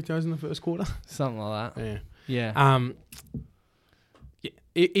 12 free throws in the first quarter? Something like that. Yeah. Yeah.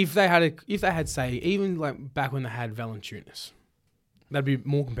 If they had say even like back when they had Valanciunas, that'd be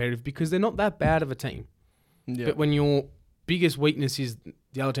more competitive because they're not that bad of a team. Yeah. But when your biggest weakness is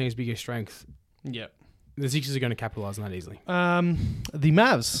the other team's biggest strength, yeah, the Sixers are going to capitalize on that easily. The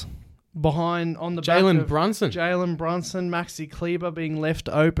Mavs behind on the Jalen Brunson, Maxi Kleber being left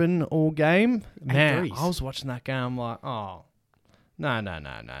open all game. Man, threes. I was watching that game. I'm like, oh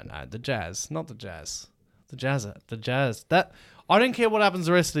No. The Jazz, not the Jazz. The Jazz. That I don't care what happens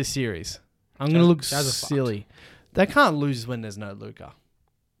the rest of this series. I'm going to look Jazz are silly. They can't lose when there's no Luka.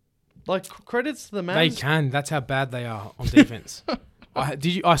 Like, credits to the Mavs. They can. That's how bad they are on defense.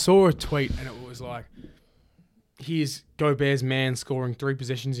 I saw a tweet and it was like, here's Gobert's man scoring 3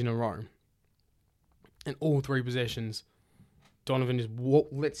 possessions in a row. And all 3 possessions, Donovan just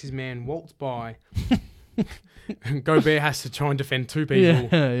lets his man waltz by. And Gobert has to try and defend 2 people.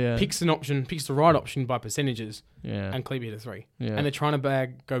 Yeah. Picks the right option by percentages. Yeah. And Kleber hit a 3. Yeah. And they're trying to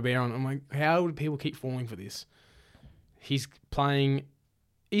bag Gobert on. I'm like, how do people keep falling for this? He's playing.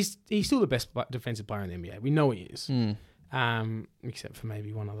 He's still the best defensive player in the NBA. We know he is. Except for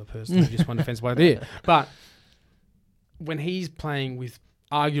maybe one other person who just one defensive player there. But when he's playing with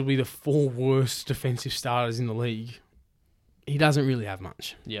arguably the 4 worst defensive starters in the league, he doesn't really have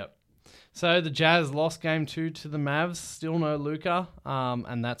much. Yep. So the Jazz lost game 2 to the Mavs. Still no Luka,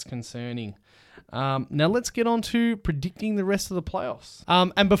 and that's concerning. Now let's get on to predicting the rest of the playoffs.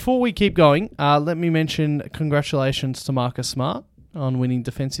 And before we keep going, let me mention congratulations to Marcus Smart on winning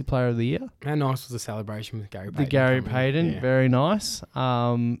Defensive Player of the Year. How nice was the celebration with Gary Payton? The Gary coming? Payton, Yeah. very nice.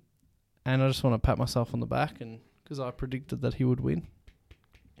 And I just want to pat myself on the back and because I predicted that he would win.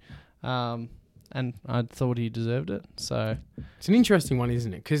 And I thought he deserved it. So It's an interesting one,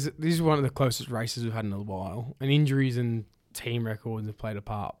 isn't it? Because this is one of the closest races we've had in a while. And injuries and team records have played a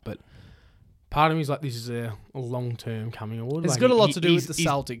part. But part of me is like, this is a long-term coming award. it's Like, got a lot to do with the he's-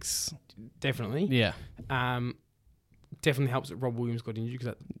 Celtics. Definitely. Yeah, Definitely helps that Rob Williams got injured because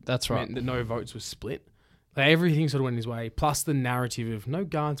that that's right. meant that no votes were split. Like, everything sort of went his way. Plus the narrative of no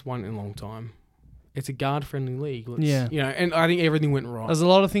guards won in a long time. It's a guard-friendly league. Yeah. You know, and I think everything went right. There's a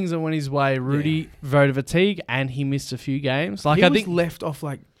lot of things that went his way. Rudy voted fatigue, and he missed a few games. Like he I was think. left off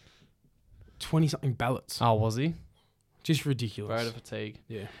like 20-something ballots. Oh, was he? Just ridiculous. Voter fatigue.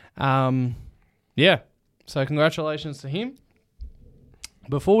 Yeah. Yeah. So congratulations to him.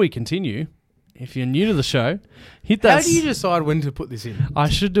 Before we continue, if you're new to the show, hit that. How do you decide when to put this in? I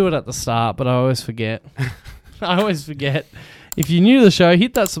should do it at the start, but I always forget. If you're new to the show,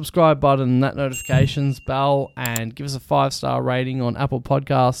 hit that subscribe button and that notifications bell and give us a 5-star rating on Apple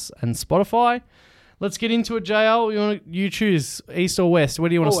Podcasts and Spotify. Let's get into it, JL. You choose East or West. Where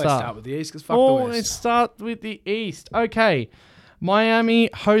do you want to Always start? start with the East because fuck Oh, the let's West. start with the East. Okay. Miami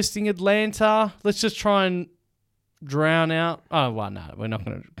hosting Atlanta. Let's just try and drown out. Oh, well, no,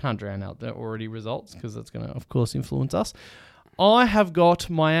 can't drown out the already results because that's going to, of course, influence us. I have got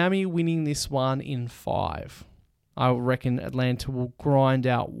Miami winning this one in 5. I reckon Atlanta will grind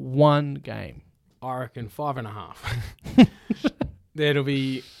out 1 game. I reckon 5.5. There'll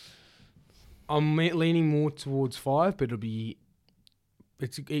be. I'm leaning more towards 5, but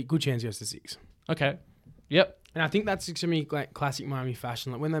it's a good chance it goes to 6. Okay. Yep. And I think that's going to be like classic Miami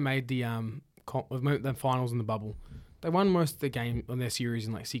fashion. Like when they made the finals in the bubble, they won most of the game on their series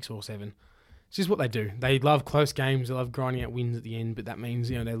in like 6 or 7. It's just what they do. They love close games. They love grinding out wins at the end, but that means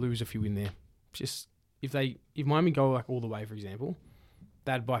they lose a few in there. Just if Miami go like all the way, for example,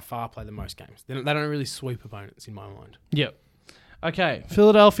 they'd by far play the most games. They don't really sweep opponents in my mind. Yep. Okay.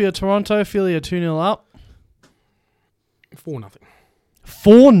 Philadelphia, Toronto. Philly are 2-0 up. 4-0.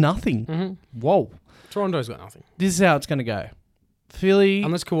 4-0. Mm-hmm. Whoa. Toronto's got nothing. This is how it's going to go. Philly.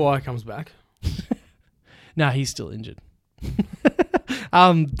 Unless Kawhi comes back. No, he's still injured.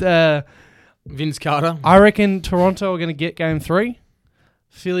 Vince Carter. I reckon Toronto are going to get game 3.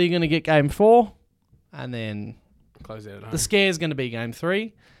 Philly are going to get game 4. And then Close out at home. the scare is going to be game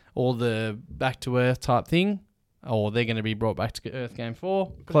 3. Or the back to earth type thing. Or they're going to be brought back to earth game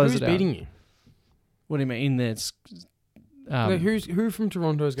 4. Close Who's it out. beating you? What do you mean? In there, it's, Who from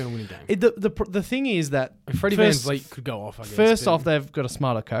Toronto is going to win a game? the thing is that If Freddie first- VanVleet could go off, I guess. first but- off, they've got a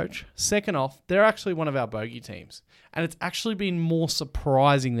smarter coach. Second off, they're actually one of our bogey teams. And it's actually been more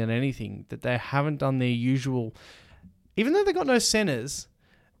surprising than anything that they haven't done their usual... Even though they've got no centers,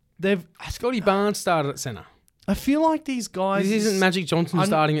 they've... Scotty Barnes started at centre. I feel like these guys... This isn't Magic Johnson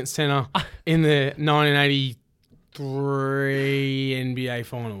starting at centre in the 1983 NBA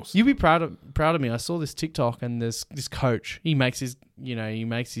Finals. You'd be proud of me. I saw this TikTok and there's this coach. He makes his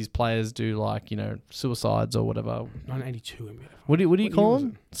players do like, suicides or whatever. 1982 NBA. What do you What call year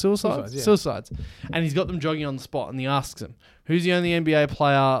them? was Suicides? yeah. Suicides. And he's got them jogging on the spot and he asks them, who's the only NBA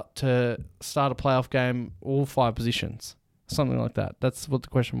player to start a playoff game all 5 positions? Something like that. That's what the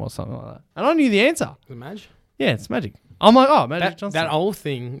question was, something like that. And I knew the answer. The Madge? Yeah, it's Magic. I'm like, oh, Magic Johnson. That old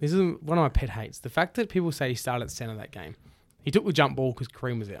thing, this is one of my pet hates. The fact that people say he started at centre that game. He took the jump ball because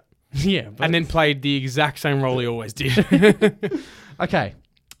Kareem was out. Yeah. But And then played the exact same role he always did. okay.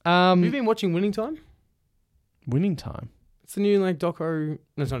 Have you been watching Winning Time? Winning time. It's the new like doco.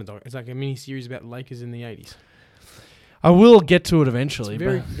 No, it's not a doco. It's like a mini series about the Lakers in the 80s. I will get to it eventually. It's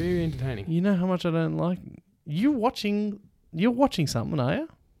very, but very entertaining. you know how much I don't like. You're watching something, are you?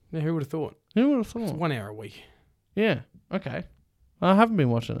 Yeah, who would have thought? Who would have It's thought? 1 hour a week. Yeah. Okay. I haven't been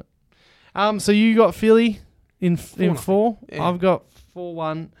watching it. So you got Philly in 4. Yeah. I've got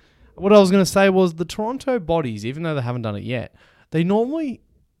 4-1. What I was going to say was the Toronto bodies, even though they haven't done it yet, they normally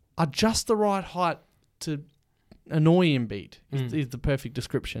are just the right height to annoy Embiid. Is the perfect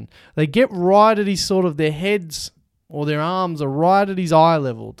description. They get right at his sort of their heads or their arms are right at his eye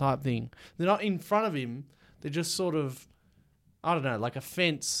level type thing. They're not in front of him. They're just sort of, I don't know, like a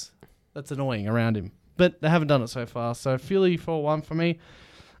fence that's annoying around him. But they haven't done it so far. So Philly 4-1 for me.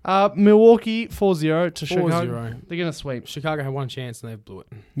 Milwaukee 4-0 to Chicago. 4-0. They're going to sweep. Chicago had one chance and they blew it.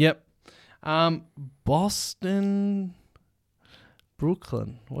 Yep. Boston,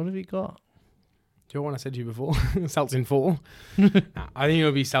 Brooklyn. What have you got? Do you know what I said to you before? Celtics in 4. I think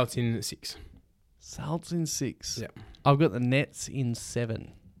it'll be Celtics in 6. Celtics in 6. Yep. I've got the Nets in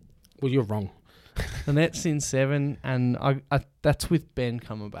 7. Well, you're wrong. The Nets in 7, and I that's with Ben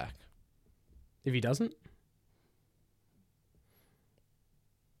coming back. If he doesn't?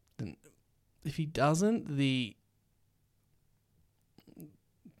 If he doesn't, the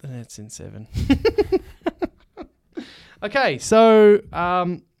Nets in 7. Okay, so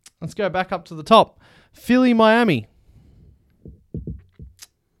let's go back up to the top. Philly, Miami.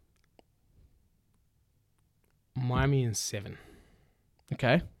 Miami in 7.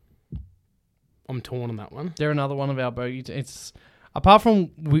 Okay. I'm torn on that one. They're another one of our bogeys. It's apart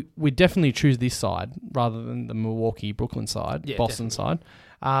from we definitely choose this side rather than the Milwaukee Brooklyn side, Yeah, Boston side.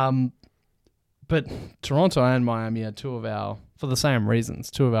 But Toronto and Miami are two of our, for the same reasons,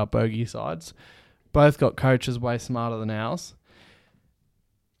 two of our bogey sides. Both got coaches way smarter than ours.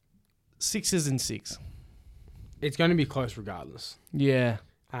 Sixers in 6. It's going to be close regardless. Yeah.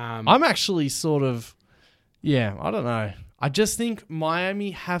 I'm actually sort of, I don't know. I just think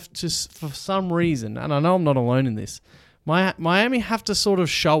Miami have to, for some reason, and I know I'm not alone in this, Miami have to sort of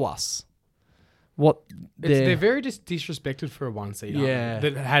show us what they're very disrespected for a 1 seed. Yeah.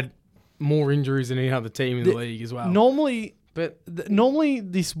 That had more injuries than any other team in the league as well. Normally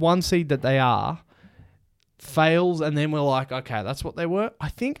this 1 seed that they are fails, and then we're like, okay, that's what they were. I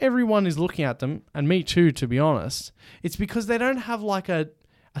think everyone is looking at them, and me too, to be honest. It's because they don't have like a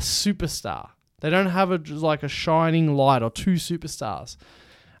superstar. They don't have a shining light or 2 superstars.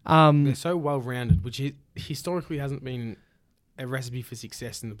 They're so well-rounded, which historically hasn't been a recipe for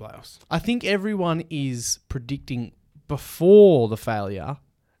success in the playoffs. I think everyone is predicting before the failure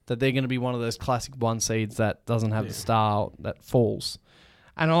that they're going to be one of those classic 1 seeds that doesn't have the star that falls.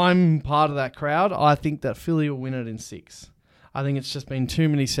 And I'm part of that crowd. I think that Philly will win it in 6. I think it's just been too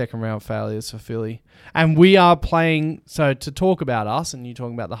many second-round failures for Philly. And we are playing... So to talk about us, and you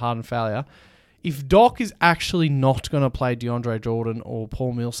talking about the Harden failure, if Doc is actually not going to play DeAndre Jordan or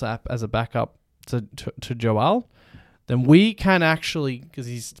Paul Millsap as a backup to Joel, then we can actually... Because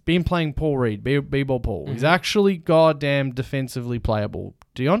he's been playing Paul Reed, B-ball Paul. Mm-hmm. He's actually goddamn defensively playable.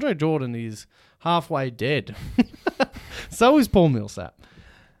 DeAndre Jordan is halfway dead. So is Paul Millsap.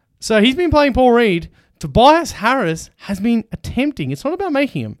 So he's been playing Paul Reed. Tobias Harris has been attempting, it's not about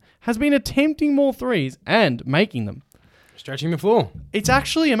making them, has been attempting more threes and making them. Stretching the floor. It's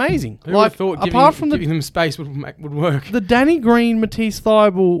actually amazing. Who would have thought giving them space would work? The Danny Green, Matisse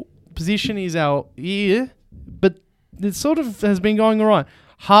Thybulle position is our ear, but it sort of has been going all right.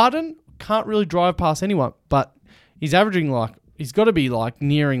 Harden can't really drive past anyone, but he's averaging he's got to be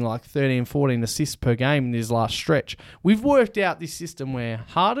nearing 13, 14 assists per game in his last stretch. We've worked out this system where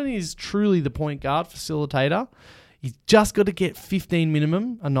Harden is truly the point guard facilitator. He's just got to get 15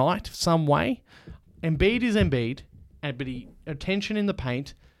 minimum a night some way. Embiid is Embiid, but attention in the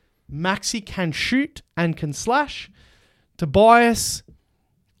paint. Maxey can shoot and can slash. Tobias...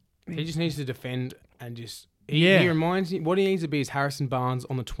 He just needs to defend and just... He reminds me... What he needs to be is Harrison Barnes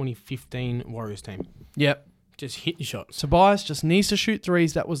on the 2015 Warriors team. Yep. Just hit your shots. Tobias just needs to shoot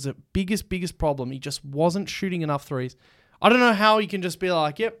threes. That was the biggest problem. He just wasn't shooting enough threes. I don't know how he can just be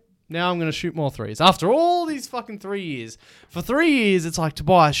like, yep, now I'm going to shoot more threes. After all these fucking 3 years. For 3 years, it's like,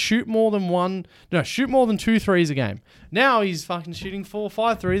 Tobias, shoot more than 2 threes a game. Now he's fucking shooting 4 or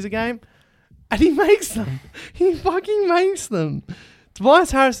 5 threes a game. And he makes them. He fucking makes them.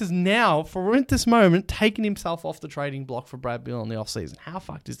 Tobias Harris is now, for at this moment, taking himself off the trading block for Brad Beal in the offseason. How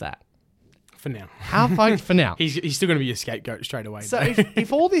fucked is that? For now. How fucked for now? He's still going to be a scapegoat straight away. So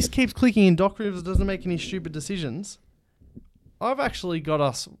if all this keeps clicking and Doc Rivers doesn't make any stupid decisions, I've actually got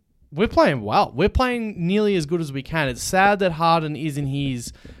us we're playing well. We're playing nearly as good as we can. It's sad that Harden is in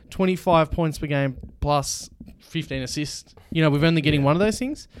his 25 points per game plus 15 assists. You know, we're only getting one of those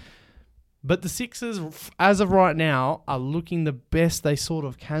things. But the Sixers, as of right now, are looking the best they sort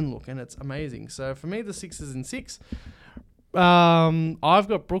of can look, and it's amazing. So for me, the Sixers in 6. I've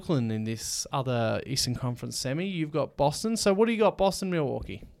got Brooklyn in this other Eastern Conference semi. You've got Boston. So what do you got? Boston,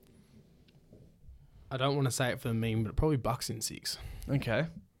 Milwaukee. I don't want to say it for the meme, but probably Bucks in 6. Okay.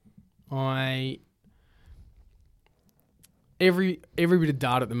 Every bit of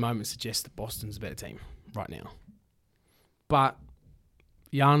data at the moment suggests that Boston's a better team right now. But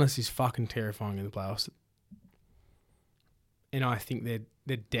Giannis is fucking terrifying in the playoffs. And I think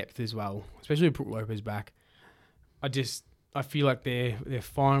their depth as well, especially with Brook Lopez back. I feel like they're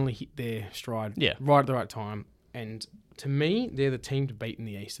finally hit their stride right at the right time. And to me, they're the team to beat in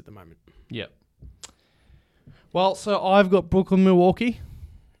the East at the moment. Yep. Well, so I've got Brooklyn, Milwaukee.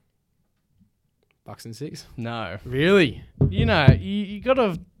 Bucks in 6? No. Really? You know, you've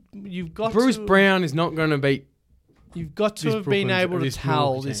got Bruce to, Brown is not going to beat. You've got to have been able to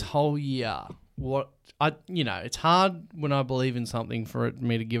tell this whole year what it's hard when I believe in something for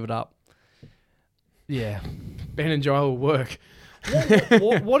me to give it up. Yeah. Ben and Joel will work.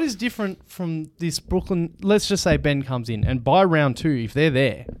 What is different from this Brooklyn? Let's just say Ben comes in, and by round 2, if they're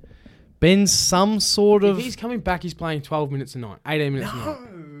there, Ben's some sort of. If he's coming back, he's playing 12 minutes a night, 18 minutes a night.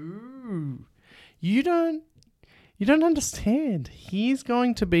 No, you don't understand. He's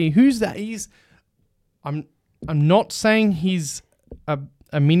going to be who's that? I'm not saying he's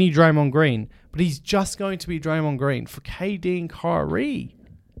a mini Draymond Green, but he's just going to be Draymond Green for KD and Kyrie.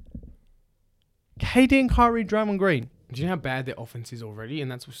 KD and Kyrie, Draymond Green. Do you know how bad their offense is already?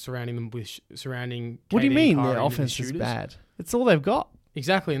 And that's what's surrounding them with surrounding. What do you mean their offense is bad? It's all they've got.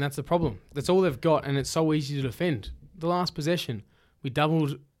 Exactly, and that's the problem. That's all they've got, and it's so easy to defend. The last possession, we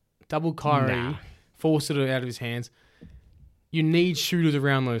doubled Kyrie, forced it out of his hands. You need shooters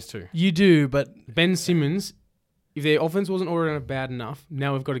around those two. You do, but Ben Simmons, if their offense wasn't already bad enough,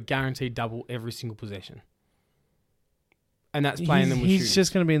 now we've got a guaranteed double every single possession. And that's playing them with shooters. He's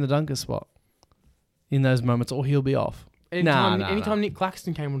just going to be in the dunker spot in those moments, or he'll be off. Anytime Nick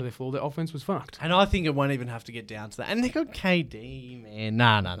Claxton came onto their floor, their offense was fucked. And I think it won't even have to get down to that. And they got KD, man.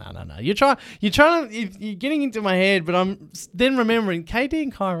 No. You're getting into my head, but I'm then remembering KD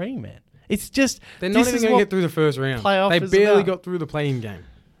and Kyrie, man. It's just they're not even going to get through the first round. They barely got through the play-in game.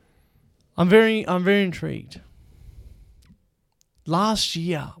 I'm very intrigued. Last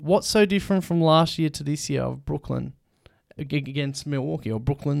year, what's so different from last year to this year of Brooklyn against Milwaukee or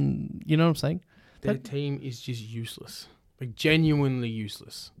Brooklyn? You know what I'm saying? Their team is just useless. Like, genuinely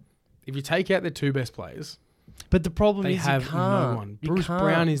useless. If you take out their 2 best players, but the problem they is have you can't. no one. Bruce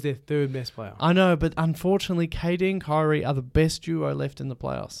Brown is their 3rd best player. I know, but unfortunately, KD and Kyrie are the best duo left in the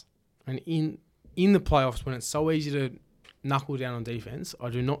playoffs. And in the playoffs, when it's so easy to knuckle down on defense,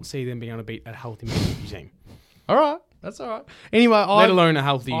 I do not see them being able to beat a healthy Milwaukee team. All right, that's all right. Anyway, let alone a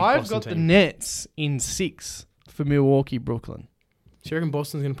healthy I've Boston got team. the Nets in 6 for Milwaukee, Brooklyn. Do you reckon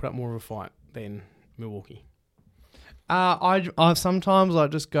Boston's going to put up more of a fight than Milwaukee? I sometimes I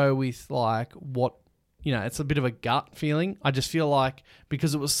just go with like what it's a bit of a gut feeling. I just feel like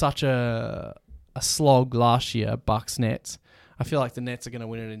because it was such a slog last year, Bucks Nets. I feel like the Nets are going to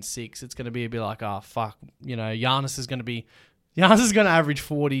win it in 6. It's going to be a bit like, fuck, Giannis is going to average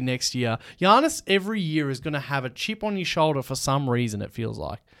 40 next year. Giannis every year is going to have a chip on his shoulder for some reason. It feels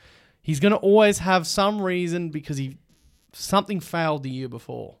like he's going to always have some reason because something failed the year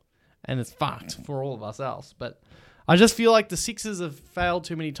before, and it's fucked for all of us else. But I just feel like the Sixers have failed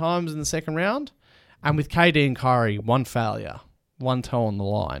too many times in the second round, and with KD and Kyrie, one failure, one toe on the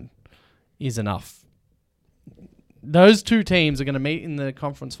line is enough. Those 2 teams are going to meet in the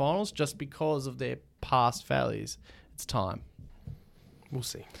conference finals just because of their past failures. It's time. We'll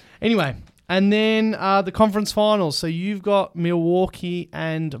see. Anyway, and then the conference finals. So you've got Milwaukee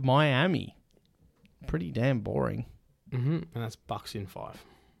and Miami. Pretty damn boring. Mm-hmm. And that's Bucks in 5.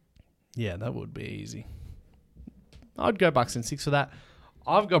 Yeah, that would be easy. I'd go Bucks in 6 for that.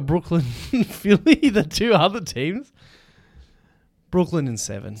 I've got Brooklyn and Philly, the 2 other teams. Brooklyn in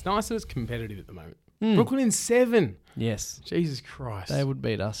 7. It's nice that it's competitive at the moment. Brooklyn in 7. Yes. Jesus Christ. They would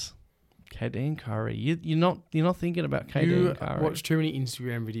beat us. KD and Curry. You're not thinking about KD and Curry. You watch too many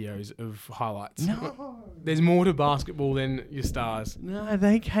Instagram videos of highlights. No. There's more to basketball than your stars. No,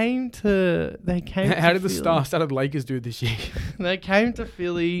 they came to How did the star-studded Lakers do this year? They came to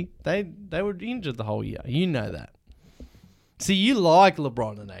Philly. They were injured the whole year. You know that. See, you like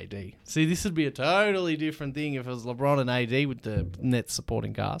LeBron and AD. See, this would be a totally different thing if it was LeBron and AD with the Nets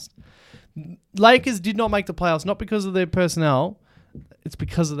supporting cast. Lakers did not make the playoffs, not because of their personnel. it's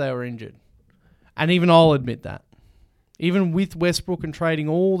because they were injured. And even I'll admit that. Even with Westbrook and trading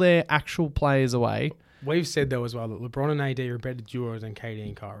all their actual players away. We've said, though, as well, that LeBron and AD are a better duo than KD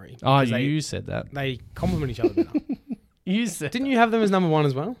and Kyrie. Oh, Because you said that. They complement each other better. You said Didn't you have them as number one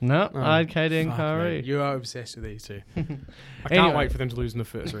as well? No, Oh, I had KD and fuck, Kyrie. man. You are obsessed with these two. I Anyway. can't wait for them to lose in the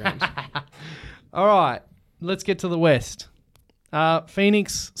first round. All right, let's get to the West.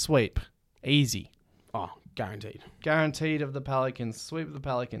 Phoenix sweep. Easy. Oh, guaranteed. Guaranteed of the Pelicans. Sweep of the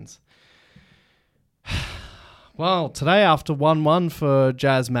Pelicans. Well, today after 1-1 for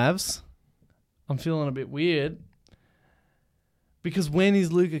Jazz Mavs, I'm feeling a bit weird. Because when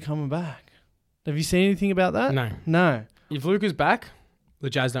is Luka coming back? Have you seen anything about that? No. No. If Luka's back, the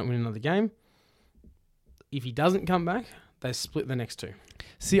Jazz don't win another game. If he doesn't come back, they split the next two.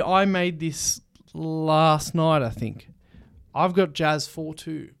 See, I made this last night, I think. I've got Jazz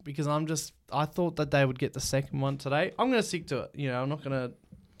 4-2 because I thought that they would get the second one today. I'm going to stick to it. I'm not going to...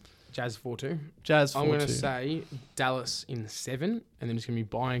 Jazz 4-2. Jazz 4-2. I'm going to say Dallas in 7, and then it's going to be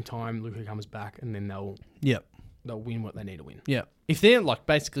buying time. Luka comes back, and then they'll win what they need to win. Yeah. If they're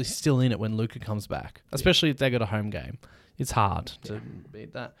basically still in it when Luka comes back, especially if they got a home game, it's hard to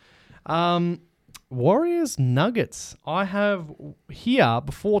beat that. Warriors Nuggets. I have here,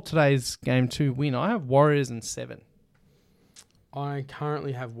 before today's game 2 win, I have Warriors in 7. I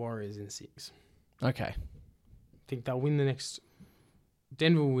currently have Warriors in 6. Okay. I think they'll win the next...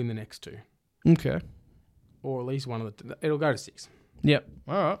 Denver will win the next 2. Okay. Or at least one of the... It'll go to 6. Yep.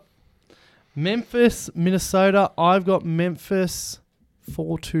 All right. Memphis, Minnesota. I've got Memphis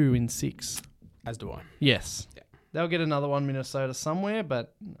 4-2 in 6. As do I. Yes. Yeah. They'll get another one, Minnesota, somewhere,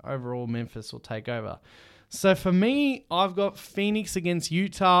 but overall Memphis will take over. So for me, I've got Phoenix against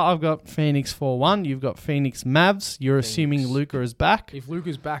Utah. I've got Phoenix 4-1. You've got Phoenix Mavs. You're assuming Luka is back. If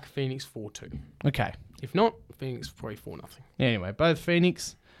Luka's back, Phoenix 4-2. Okay. If not, Phoenix probably 4-0. Anyway, both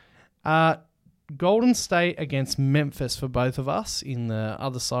Phoenix. Golden State against Memphis for both of us in the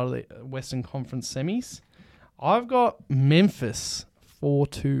other side of the Western Conference semis. I've got Memphis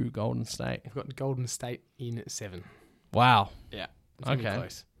 4-2 Golden State. I've got Golden State in 7. Wow. Yeah. It's gonna be Okay.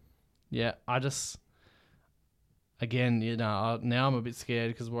 close. Yeah, again, now I'm a bit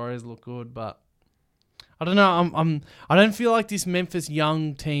scared because Warriors look good, but I don't know. I don't feel like this Memphis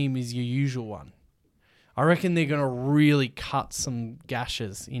young team is your usual one. I reckon they're going to really cut some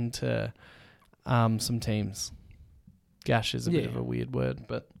gashes into some teams. Gash is a bit of a weird word,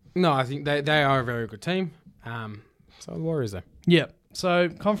 but... No, I think they are a very good team. So the Warriors, though. Yeah. So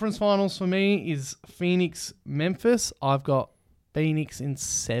conference finals for me is Phoenix-Memphis. I've got Phoenix in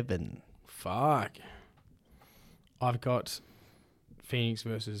 7. Fuck. I've got Phoenix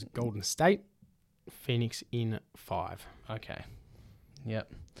versus Golden State. Phoenix in 5. Okay.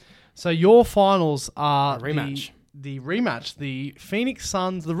 Yep. So your finals are A rematch. The rematch, the Phoenix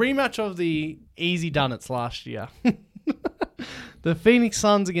Suns, the rematch of the easy Dunnets last year. The Phoenix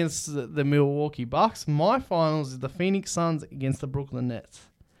Suns against the Milwaukee Bucks. My finals is the Phoenix Suns against the Brooklyn Nets.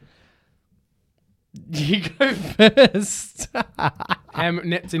 You go first.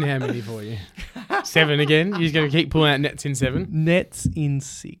 Nets in how many for you? 7 again? You're just going to keep pulling out Nets in 7? Nets in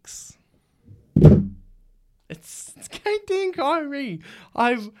 6. It's KD and Kyrie.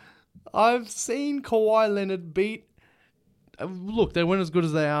 I've seen Kawhi Leonard beat... Look, they weren't as good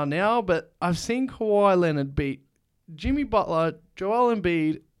as they are now, but I've seen Kawhi Leonard beat Jimmy Butler, Joel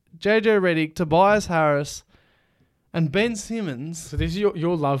Embiid, JJ Redick, Tobias Harris, and Ben Simmons. So this is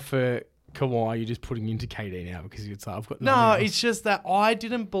your love for Kawhi you're just putting into KD now because it's like, I've got No, nothing else. it's just that I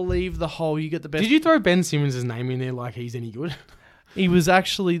didn't believe the whole you get the best... Did you throw Ben Simmons' name in there like he's any good? He was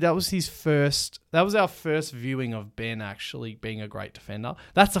actually, that was our first viewing of Ben actually being a great defender.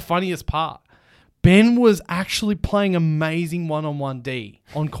 That's the funniest part. Ben was actually playing amazing one-on-one D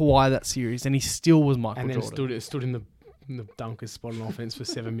on Kawhi that series, and he still was Michael And then Jordan. stood in the dunker's spot on offense for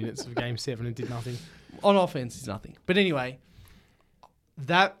 7 minutes of game 7 and did nothing. On offense, he's nothing. But anyway,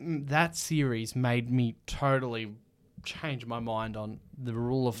 that series made me totally change my mind on the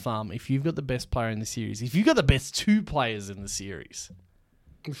rule of thumb. If you've got the best player in the series, if you've got the best 2 players in the series,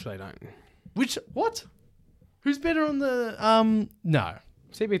 Which they don't. what? Who's better on the no.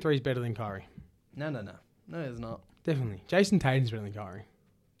 CP3 is better than Kyrie. No, it's not. Definitely. Jason Tatum's better than Kyrie.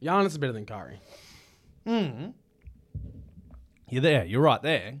 Giannis is better than Kyrie. You're there. You're right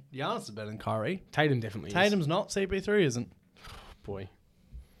there. Giannis is better than Kyrie. Tatum definitely is. Tatum's not. CP3 isn't. Boy.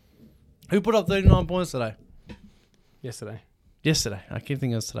 Who put up 39 points today? Yesterday. I keep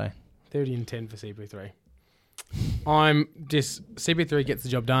thinking it was today. 30 and 10 for CP3. I'm just... CP3 gets the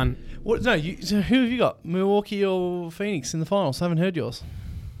job done. What? No, so who have you got? Milwaukee or Phoenix in the finals? I haven't heard yours.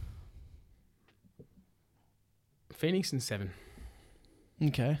 Phoenix in 7.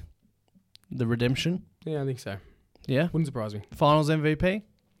 Okay. The redemption. Yeah, I think so. Yeah. Wouldn't surprise me. Finals MVP.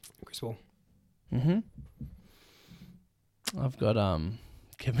 Chris Paul. Mm-hmm. I've got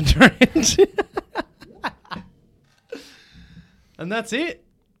Kevin Durant. And that's it.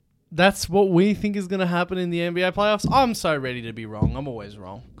 That's what we think is going to happen in the NBA playoffs. I'm so ready to be wrong. I'm always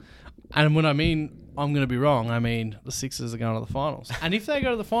wrong. And when I mean I'm going to be wrong, I mean the Sixers are going to the finals. And if they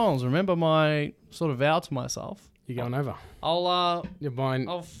go to the finals, remember my sort of vow to myself. You're going over. You're buying.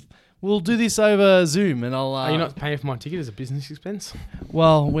 We'll do this over Zoom, and I'll. Are you not paying for my ticket as a business expense?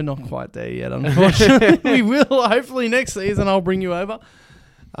 Well, we're not quite there yet, unfortunately. We will. Hopefully next season I'll bring you over.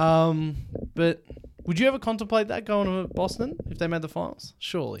 But would you ever contemplate that going to Boston if they made the finals?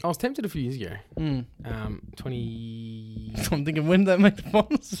 Surely. I was tempted a few years ago. 20. I'm thinking, when did they make the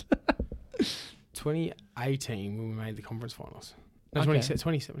finals? 2018 when we made the conference finals. No, Okay.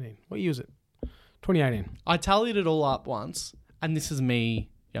 2017. What year was it? 2018. I tallied it all up once, and this is me.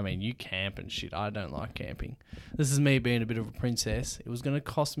 I mean, you camp and shit. I don't like camping. This is me being a bit of a princess. It was going to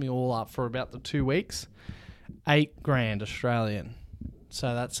cost me all up for about the 2 weeks, $8,000 Australian.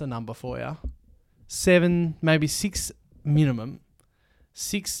 So that's a number for you. 7, maybe 6 minimum.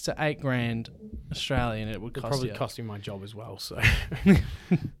 6 to 8 grand Australian. It would It'd cost probably you. cost me my job as well. So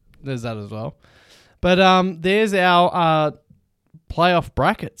There's that as well. But there's our playoff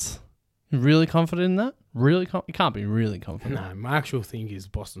brackets. You really confident in that? Really? You can't be really confident. no, my actual thing is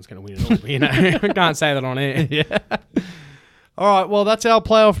Boston's going to win it all. You know, I can't say that on air. Yeah. All right. Well, that's our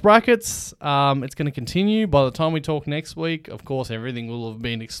playoff brackets. It's going to continue. By the time we talk next week, of course, everything will have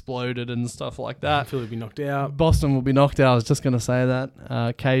been exploded and stuff like that. Philly will be knocked out. Boston will be knocked out. I was just going to say that.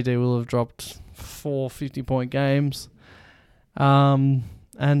 KD will have dropped 4 50-point games. And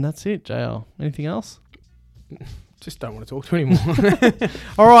that's it, JL. Anything else? Just don't want to talk to you anymore.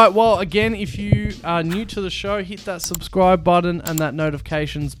 All right. Well, again, if you are new to the show, hit that subscribe button and that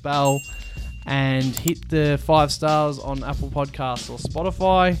notifications bell, and hit the 5 stars on Apple Podcasts or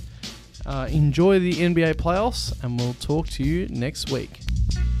Spotify. Enjoy the NBA playoffs, and we'll talk to you next week.